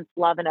he wants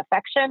love and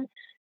affection,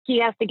 he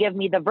has to give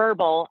me the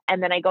verbal,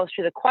 and then I go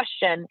through the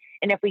question.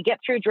 And if we get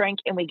through drink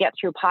and we get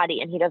through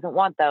potty and he doesn't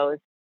want those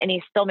and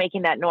he's still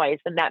making that noise,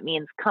 then that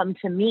means come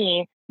to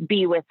me,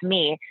 be with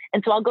me.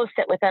 And so I'll go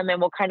sit with him and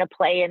we'll kind of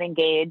play and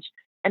engage.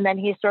 and then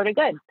he's sort of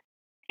good.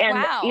 And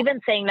Wow.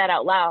 even saying that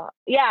out loud,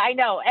 yeah, I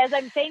know. As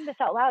I'm saying this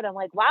out loud, I'm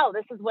like, wow,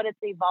 this is what it's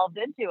evolved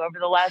into over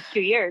the last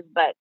 2 years.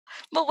 But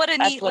But what a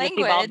that's neat what it's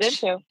evolved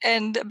language into.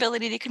 and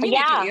ability to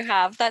communicate Yeah, you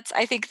have.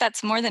 I think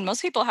that's more than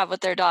most people have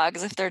with their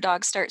dogs if their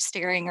dogs start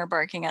staring or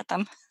barking at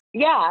them.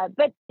 yeah.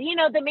 But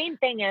the main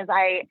thing is,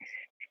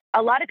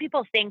 a lot of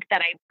people think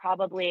that I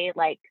probably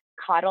like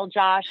coddle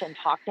Josh and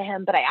talk to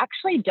him, but I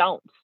actually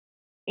don't.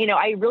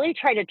 I really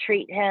try to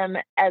treat him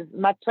as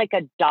much like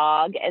a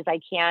dog as I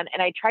can,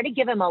 and I try to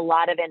give him a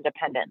lot of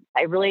independence.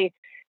 I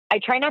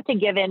try not to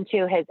give in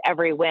to his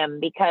every whim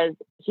because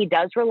he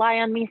does rely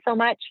on me so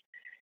much.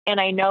 And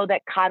I know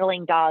that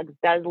coddling dogs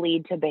does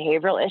lead to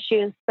behavioral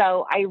issues.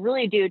 So I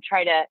really do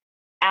try to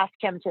ask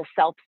him to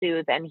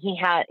self-soothe, and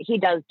he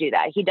does do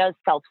that. He does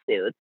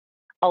self-soothe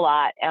a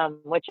lot,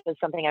 which is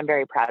something I'm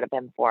very proud of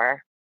him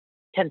for,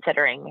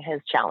 considering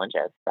his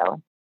challenges.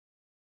 So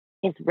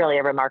he's really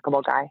a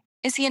remarkable guy.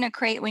 Is he in a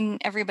crate when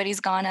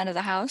everybody's gone out of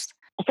the house?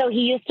 So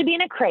he used to be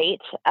in a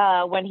crate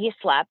when he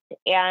slept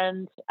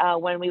and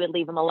when we would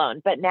leave him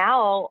alone. But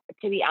now,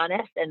 to be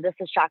honest, and this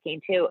is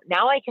shocking too,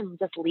 now I can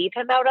just leave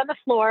him out on the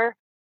floor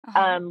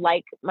Uh-huh.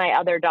 like my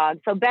other dogs.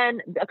 So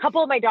Ben, a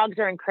couple of my dogs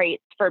are in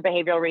crates for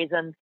behavioral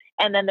reasons.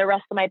 And then the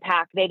rest of my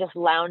pack, they just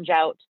lounge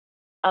out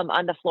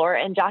on the floor.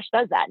 And Josh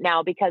does that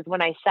now because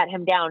when I set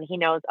him down, he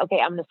knows, okay,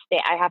 I'm going to stay.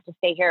 I have to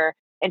stay here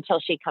until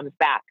she comes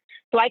back.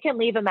 So I can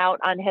leave him out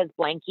on his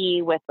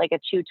blankie with like a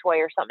chew toy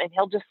or something.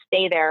 He'll just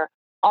stay there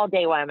all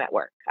day while I'm at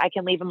work. I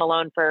can leave him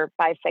alone for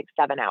 5, 6,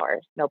 7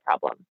 hours, no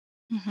problem.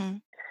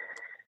 Mhm.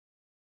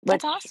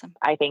 That's Which awesome.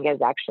 I think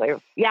is actually,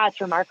 yeah, it's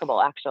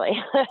remarkable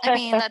actually. I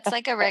mean, that's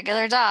like a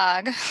regular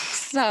dog.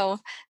 So,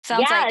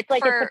 sounds Yeah, like it's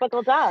like a for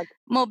typical dog.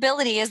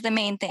 mobility is the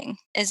main thing,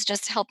 is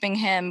just helping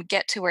him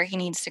get to where he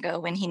needs to go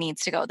when he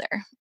needs to go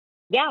there.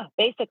 Yeah,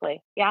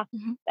 basically. Yeah.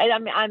 Mhm.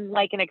 And I'm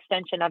like an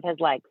extension of his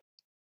legs.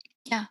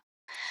 Yeah.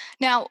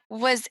 Now,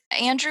 was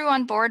Andrew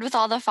on board with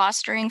all the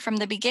fostering from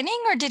the beginning,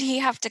 or did he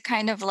have to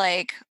kind of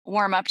like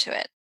warm up to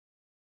it?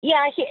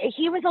 Yeah,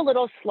 he was a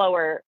little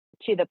slower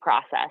to the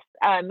process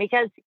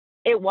because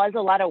it was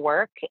a lot of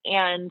work,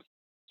 and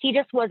he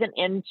just wasn't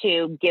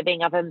into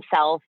giving of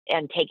himself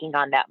and taking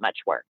on that much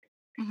work.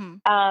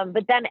 Mhm.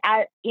 But then,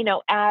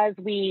 as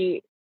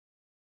we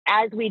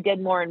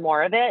did more and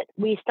more of it,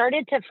 we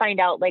started to find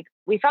out, like,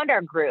 we found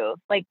our groove.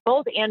 Like,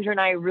 both Andrew and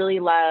I really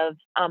love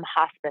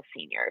hospice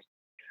seniors.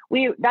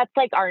 That's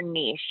like our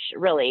niche,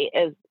 really,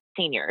 is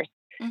seniors.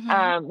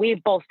 Mhm.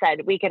 We've both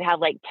said we could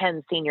have like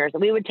 10 seniors.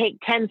 We would take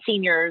 10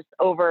 seniors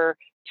over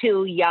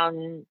two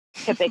young,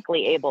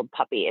 typically abled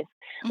puppies.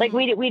 Like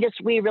Mhm.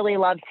 we really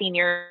love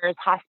seniors,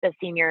 hospice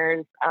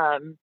seniors.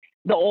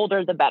 The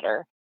older, the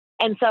better.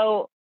 And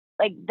so,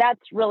 like,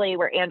 that's really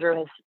where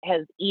Andrew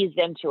has eased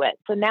into it.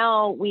 So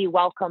now we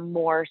welcome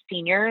more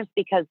seniors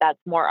because that's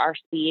more our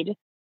speed.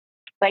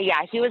 But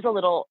yeah, he was a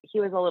little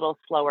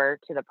slower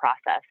to the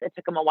process. It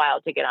took him a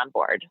while to get on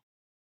board,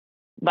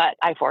 but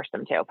I forced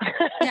him to.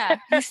 Yeah,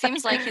 he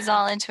seems like he's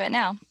all into it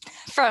now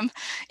from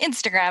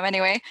Instagram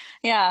anyway.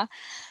 Yeah.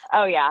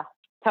 Oh yeah,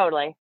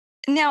 totally.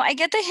 Now, I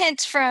get the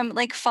hint from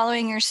like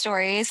following your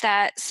stories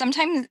that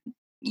sometimes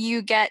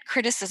you get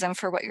criticism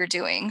for what you're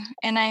doing.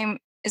 And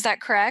is that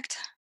correct?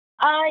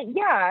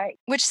 Yeah.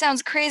 Which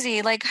sounds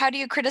crazy. Like, how do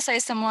you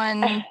criticize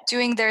someone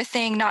doing their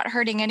thing, not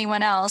hurting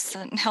anyone else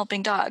and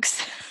helping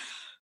dogs?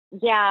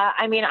 Yeah,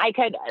 I mean, I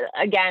could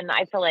again,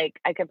 I feel like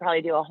I could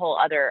probably do a whole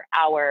other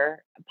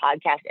hour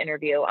podcast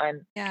interview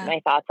on Yeah. my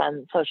thoughts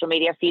on social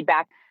media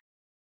feedback.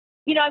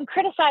 I'm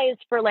criticized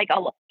for like a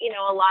lot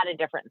of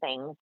different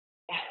things.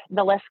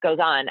 The list goes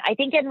on. I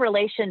think in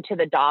relation to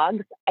the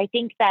dogs, I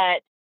think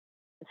that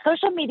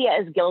social media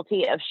is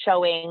guilty of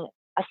showing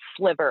a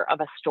sliver of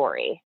a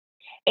story.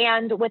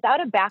 And without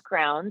a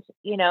background,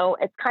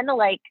 it's kind of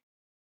like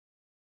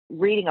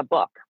reading a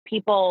book.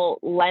 People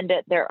lend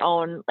it their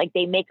own, like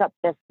they make up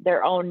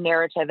their own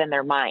narrative in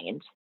their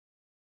mind.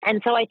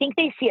 And so I think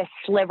they see a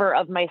sliver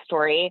of my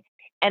story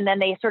and then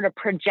they sort of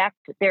project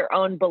their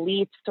own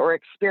beliefs or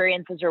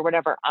experiences or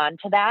whatever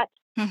onto that.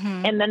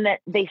 Hmm. And then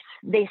they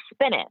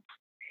spin it.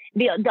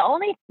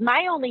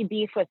 My only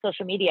beef with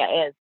social media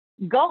is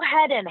go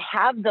ahead and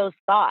have those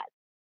thoughts,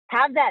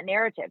 have that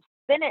narrative,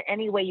 spin it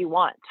any way you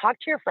want. Talk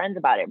to your friends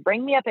about it.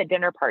 Bring me up at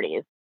dinner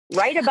parties.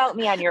 Write about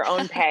me on your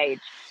own page.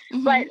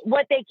 Hmm. But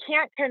what they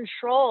can't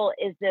control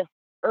is this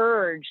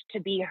urge to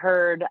be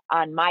heard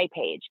on my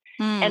page.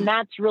 And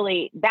Mm.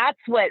 that's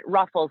what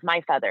ruffles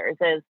my feathers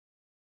is,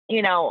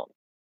 you know,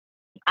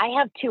 I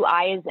have two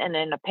eyes and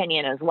an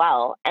opinion as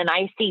well. And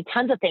I see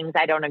tons of things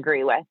I don't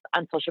agree with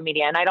on social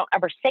media. And I don't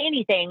ever say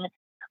anything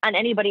on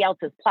anybody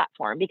else's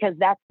platform because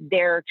that's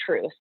their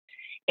truth.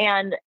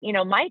 And,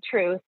 my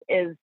truth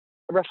is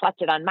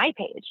reflected on my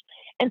page.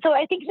 And so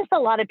I think just a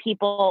lot of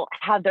people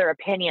have their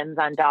opinions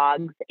on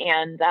dogs.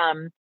 And,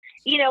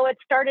 it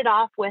started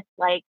off with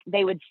like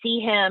they would see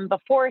him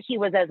before he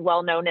was as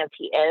well known as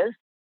he is.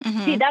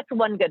 See, Hmm. that's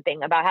one good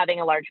thing about having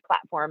a large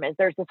platform is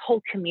there's this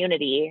whole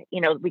community,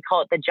 we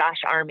call it the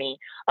Josh Army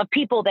of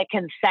people that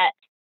can set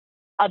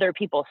other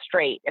people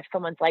straight. If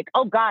someone's like,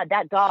 oh God,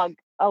 that dog,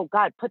 oh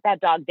God, put that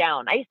dog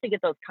down. I used to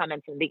get those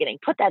comments in the beginning,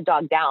 put that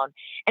dog down.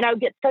 And I would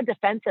get so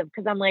defensive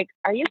because I'm like,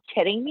 are you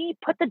kidding me?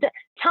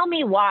 Tell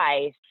me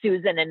why,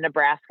 Susan in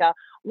Nebraska,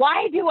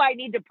 why do I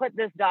need to put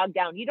this dog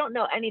down? You don't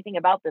know anything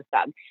about this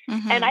dog.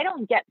 And Mm-hmm. I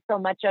don't get so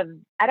much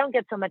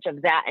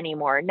of that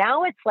anymore.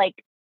 Now it's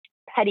like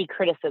petty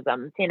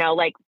criticisms,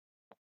 like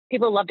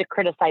people love to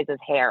criticize his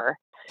hair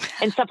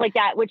and stuff like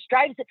that, which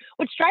drives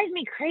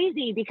me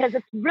crazy because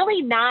it's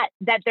really not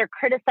that they're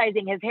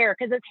criticizing his hair,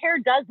 because his hair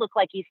does look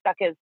like he stuck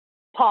his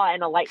paw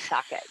in a light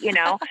socket.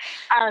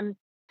 Um,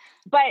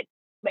 but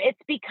it's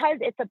because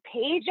it's a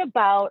page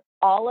about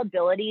all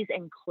abilities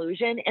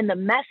inclusion, and the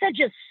message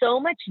is so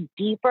much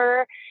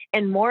deeper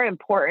and more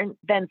important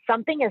than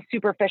something as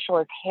superficial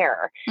as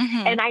hair.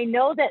 Mm-hmm. And I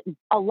know that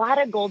a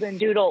lot of golden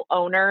doodle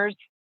owners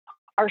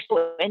are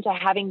so into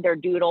having their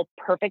doodle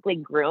perfectly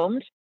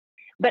groomed.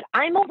 But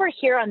I'm over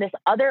here on this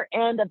other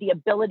end of the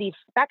ability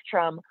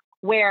spectrum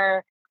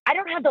where I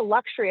don't have the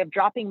luxury of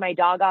dropping my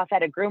dog off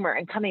at a groomer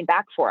and coming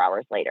back 4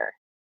 hours later.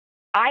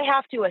 I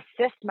have to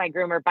assist my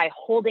groomer by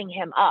holding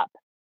him up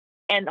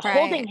and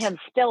holding Right. him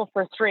still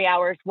for 3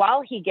 hours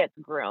while he gets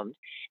groomed.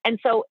 And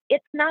so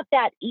it's not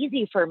that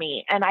easy for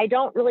me. And I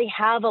don't really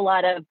have a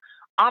lot of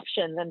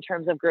options in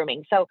terms of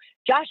grooming. So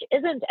Josh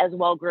isn't as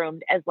well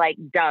groomed as like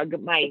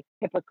Doug, my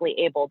typically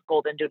abled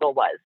golden doodle,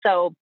 was.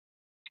 So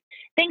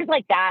things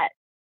like that.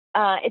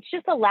 It's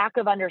just a lack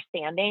of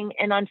understanding.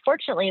 And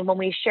unfortunately, when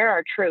we share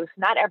our truth,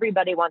 not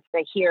everybody wants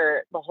to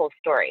hear the whole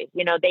story.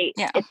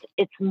 Yeah.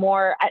 It's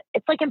more,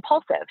 it's like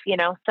impulsive.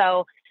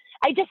 So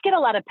I just get a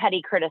lot of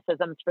petty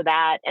criticisms for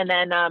that. And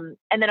then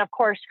of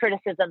course,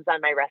 criticisms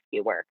on my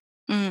rescue work.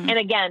 Mm. And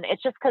again,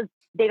 it's just because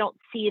they don't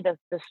see the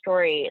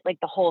story, like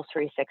the whole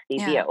 360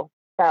 Yeah. view.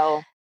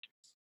 So,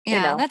 you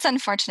Yeah, know, that's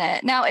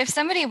unfortunate. Now, if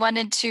somebody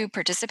wanted to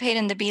participate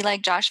in the Be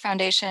Like Josh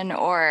Foundation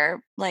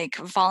or like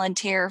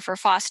volunteer for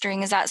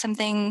fostering, is that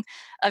something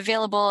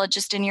available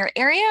just in your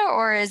area,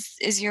 or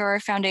is your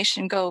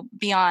foundation go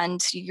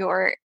beyond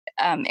your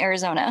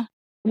Arizona?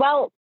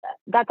 well,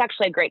 that's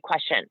actually a great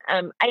question.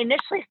 I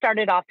initially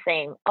started off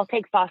saying I'll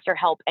take foster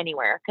help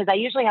anywhere because I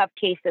usually have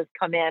cases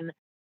come in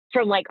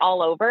from like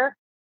all over.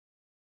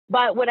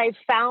 But what I've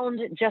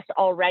found just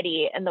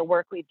already in the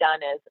work we've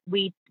done is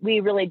we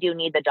really do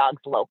need the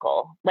dogs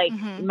local. Like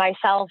Hmm.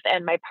 myself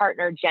and my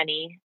partner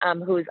Jenny,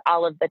 who's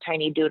all of the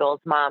tiny doodles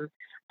mom.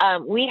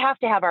 We have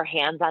to have our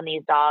hands on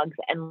these dogs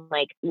and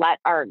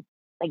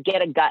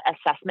get a gut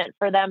assessment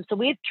for them. So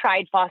we've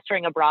tried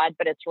fostering abroad,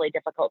 but it's really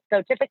difficult.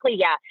 So typically,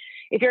 yeah,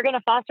 if you're going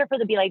to foster for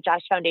the Be Like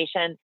Josh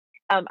Foundation,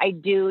 I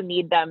do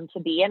need them to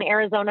be in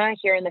Arizona,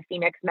 here in the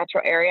Phoenix metro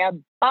area.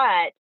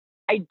 But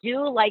I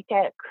do like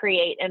to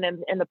create, and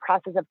I'm in the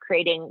process of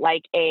creating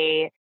like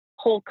a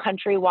whole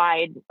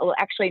countrywide, well,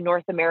 actually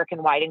North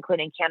American wide,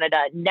 including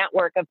Canada,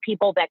 network of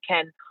people that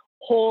can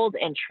hold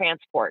and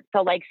transport.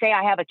 So, like, say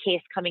I have a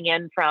case coming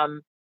in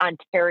from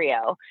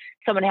Ontario,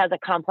 someone has a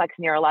complex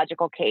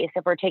neurological case.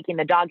 If we're taking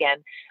the dog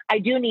in, I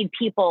do need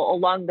people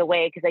along the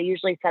way because I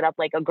usually set up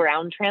like a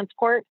ground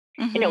transport.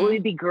 And it Hmm.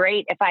 would be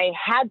great if I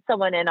had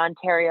someone in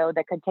Ontario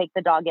that could take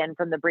the dog in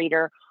from the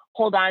breeder,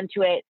 hold on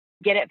to it,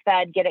 get it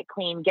fed, get it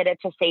clean, get it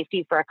to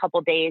safety for a couple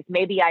of days.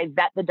 Maybe I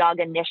vet the dog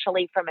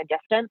initially from a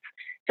distance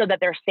so that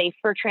they're safe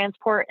for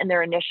transport and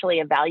they're initially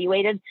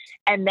evaluated,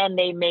 and then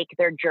they make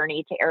their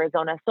journey to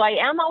Arizona. So I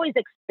am always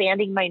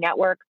expanding my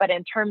network, but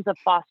in terms of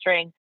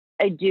fostering,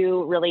 I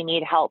do really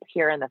need help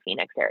here in the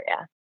Phoenix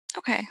area.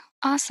 Okay,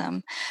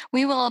 awesome.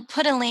 We will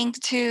put a link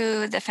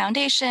to the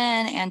foundation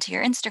and to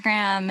your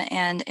Instagram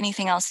and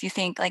anything else you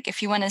think. Like,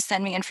 if you want to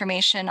send me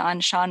information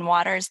on Sean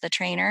Waters, the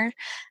trainer,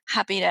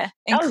 happy to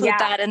Oh, include yeah.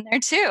 that in there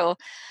too.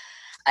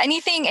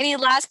 Any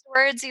last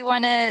words you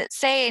want to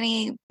say?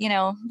 Any,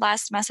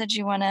 last message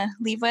you want to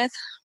leave with?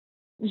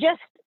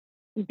 Just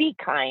be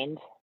kind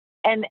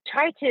and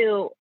try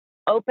to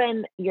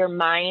open your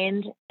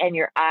mind and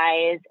your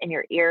eyes and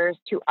your ears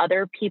to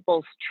other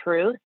people's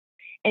truth,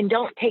 and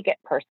don't take it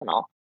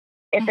personal.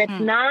 If it's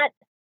Hmm. not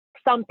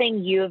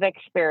something you've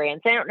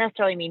experienced, I don't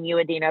necessarily mean you,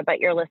 Adina, but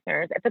your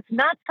listeners, if it's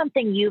not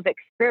something you've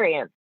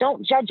experienced,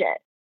 don't judge it.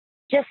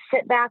 Just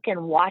sit back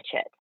and watch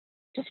it.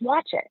 Just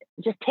watch it.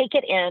 Just take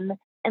it in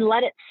and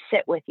let it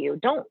sit with you.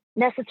 Don't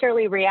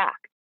necessarily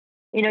react.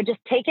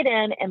 Just take it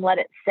in and let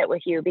it sit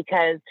with you,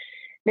 because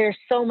there's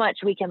so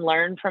much we can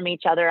learn from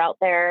each other out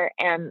there.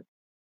 And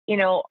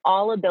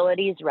all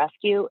abilities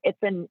rescue, it's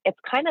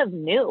kind of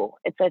new.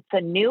 It's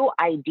a new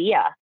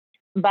idea.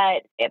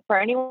 But for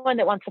anyone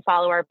that wants to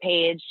follow our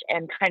page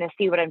and kind of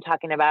see what I'm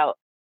talking about,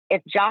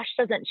 if Josh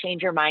doesn't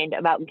change your mind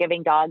about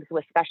giving dogs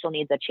with special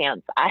needs a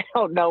chance, I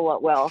don't know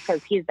what will,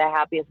 because he's the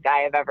happiest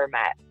guy I've ever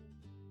met.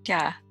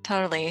 Yeah,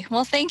 totally.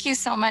 Well, thank you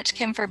so much,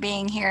 Kim, for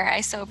being here.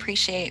 I so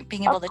appreciate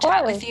being able Of to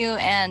chat with course. you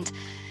and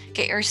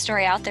get your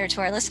story out there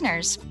to our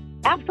listeners.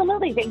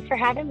 Absolutely. Thanks for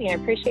having me. I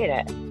appreciate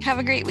it. Have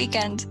a great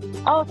weekend.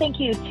 Oh, thank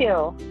you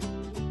too.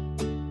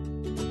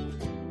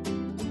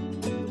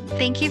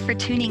 Thank you for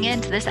tuning in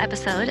to this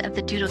episode of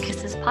the Doodle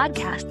Kisses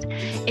podcast.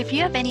 If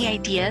you have any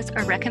ideas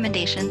or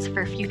recommendations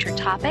for future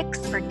topics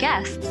or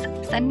guests,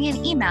 send me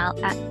an email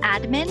at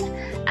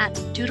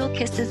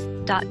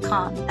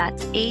admin@doodlekisses.com.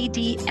 That's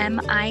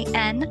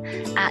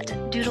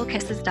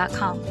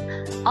ADMIN@doodlekisses.com.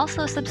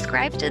 Also,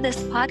 subscribe to this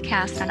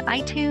podcast on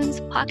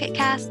iTunes, Pocket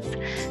Casts,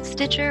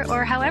 Stitcher,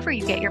 or however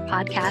you get your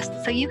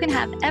podcasts so you can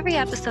have every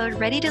episode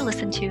ready to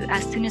listen to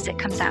as soon as it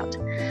comes out.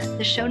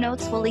 The show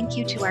notes will link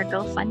you to our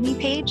GoFundMe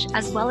page,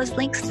 as well as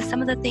links to some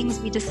of the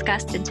things we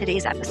discussed in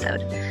today's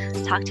episode.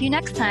 Talk to you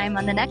next time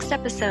on the next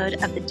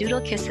episode of the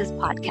Doodle Kisses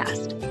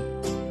podcast.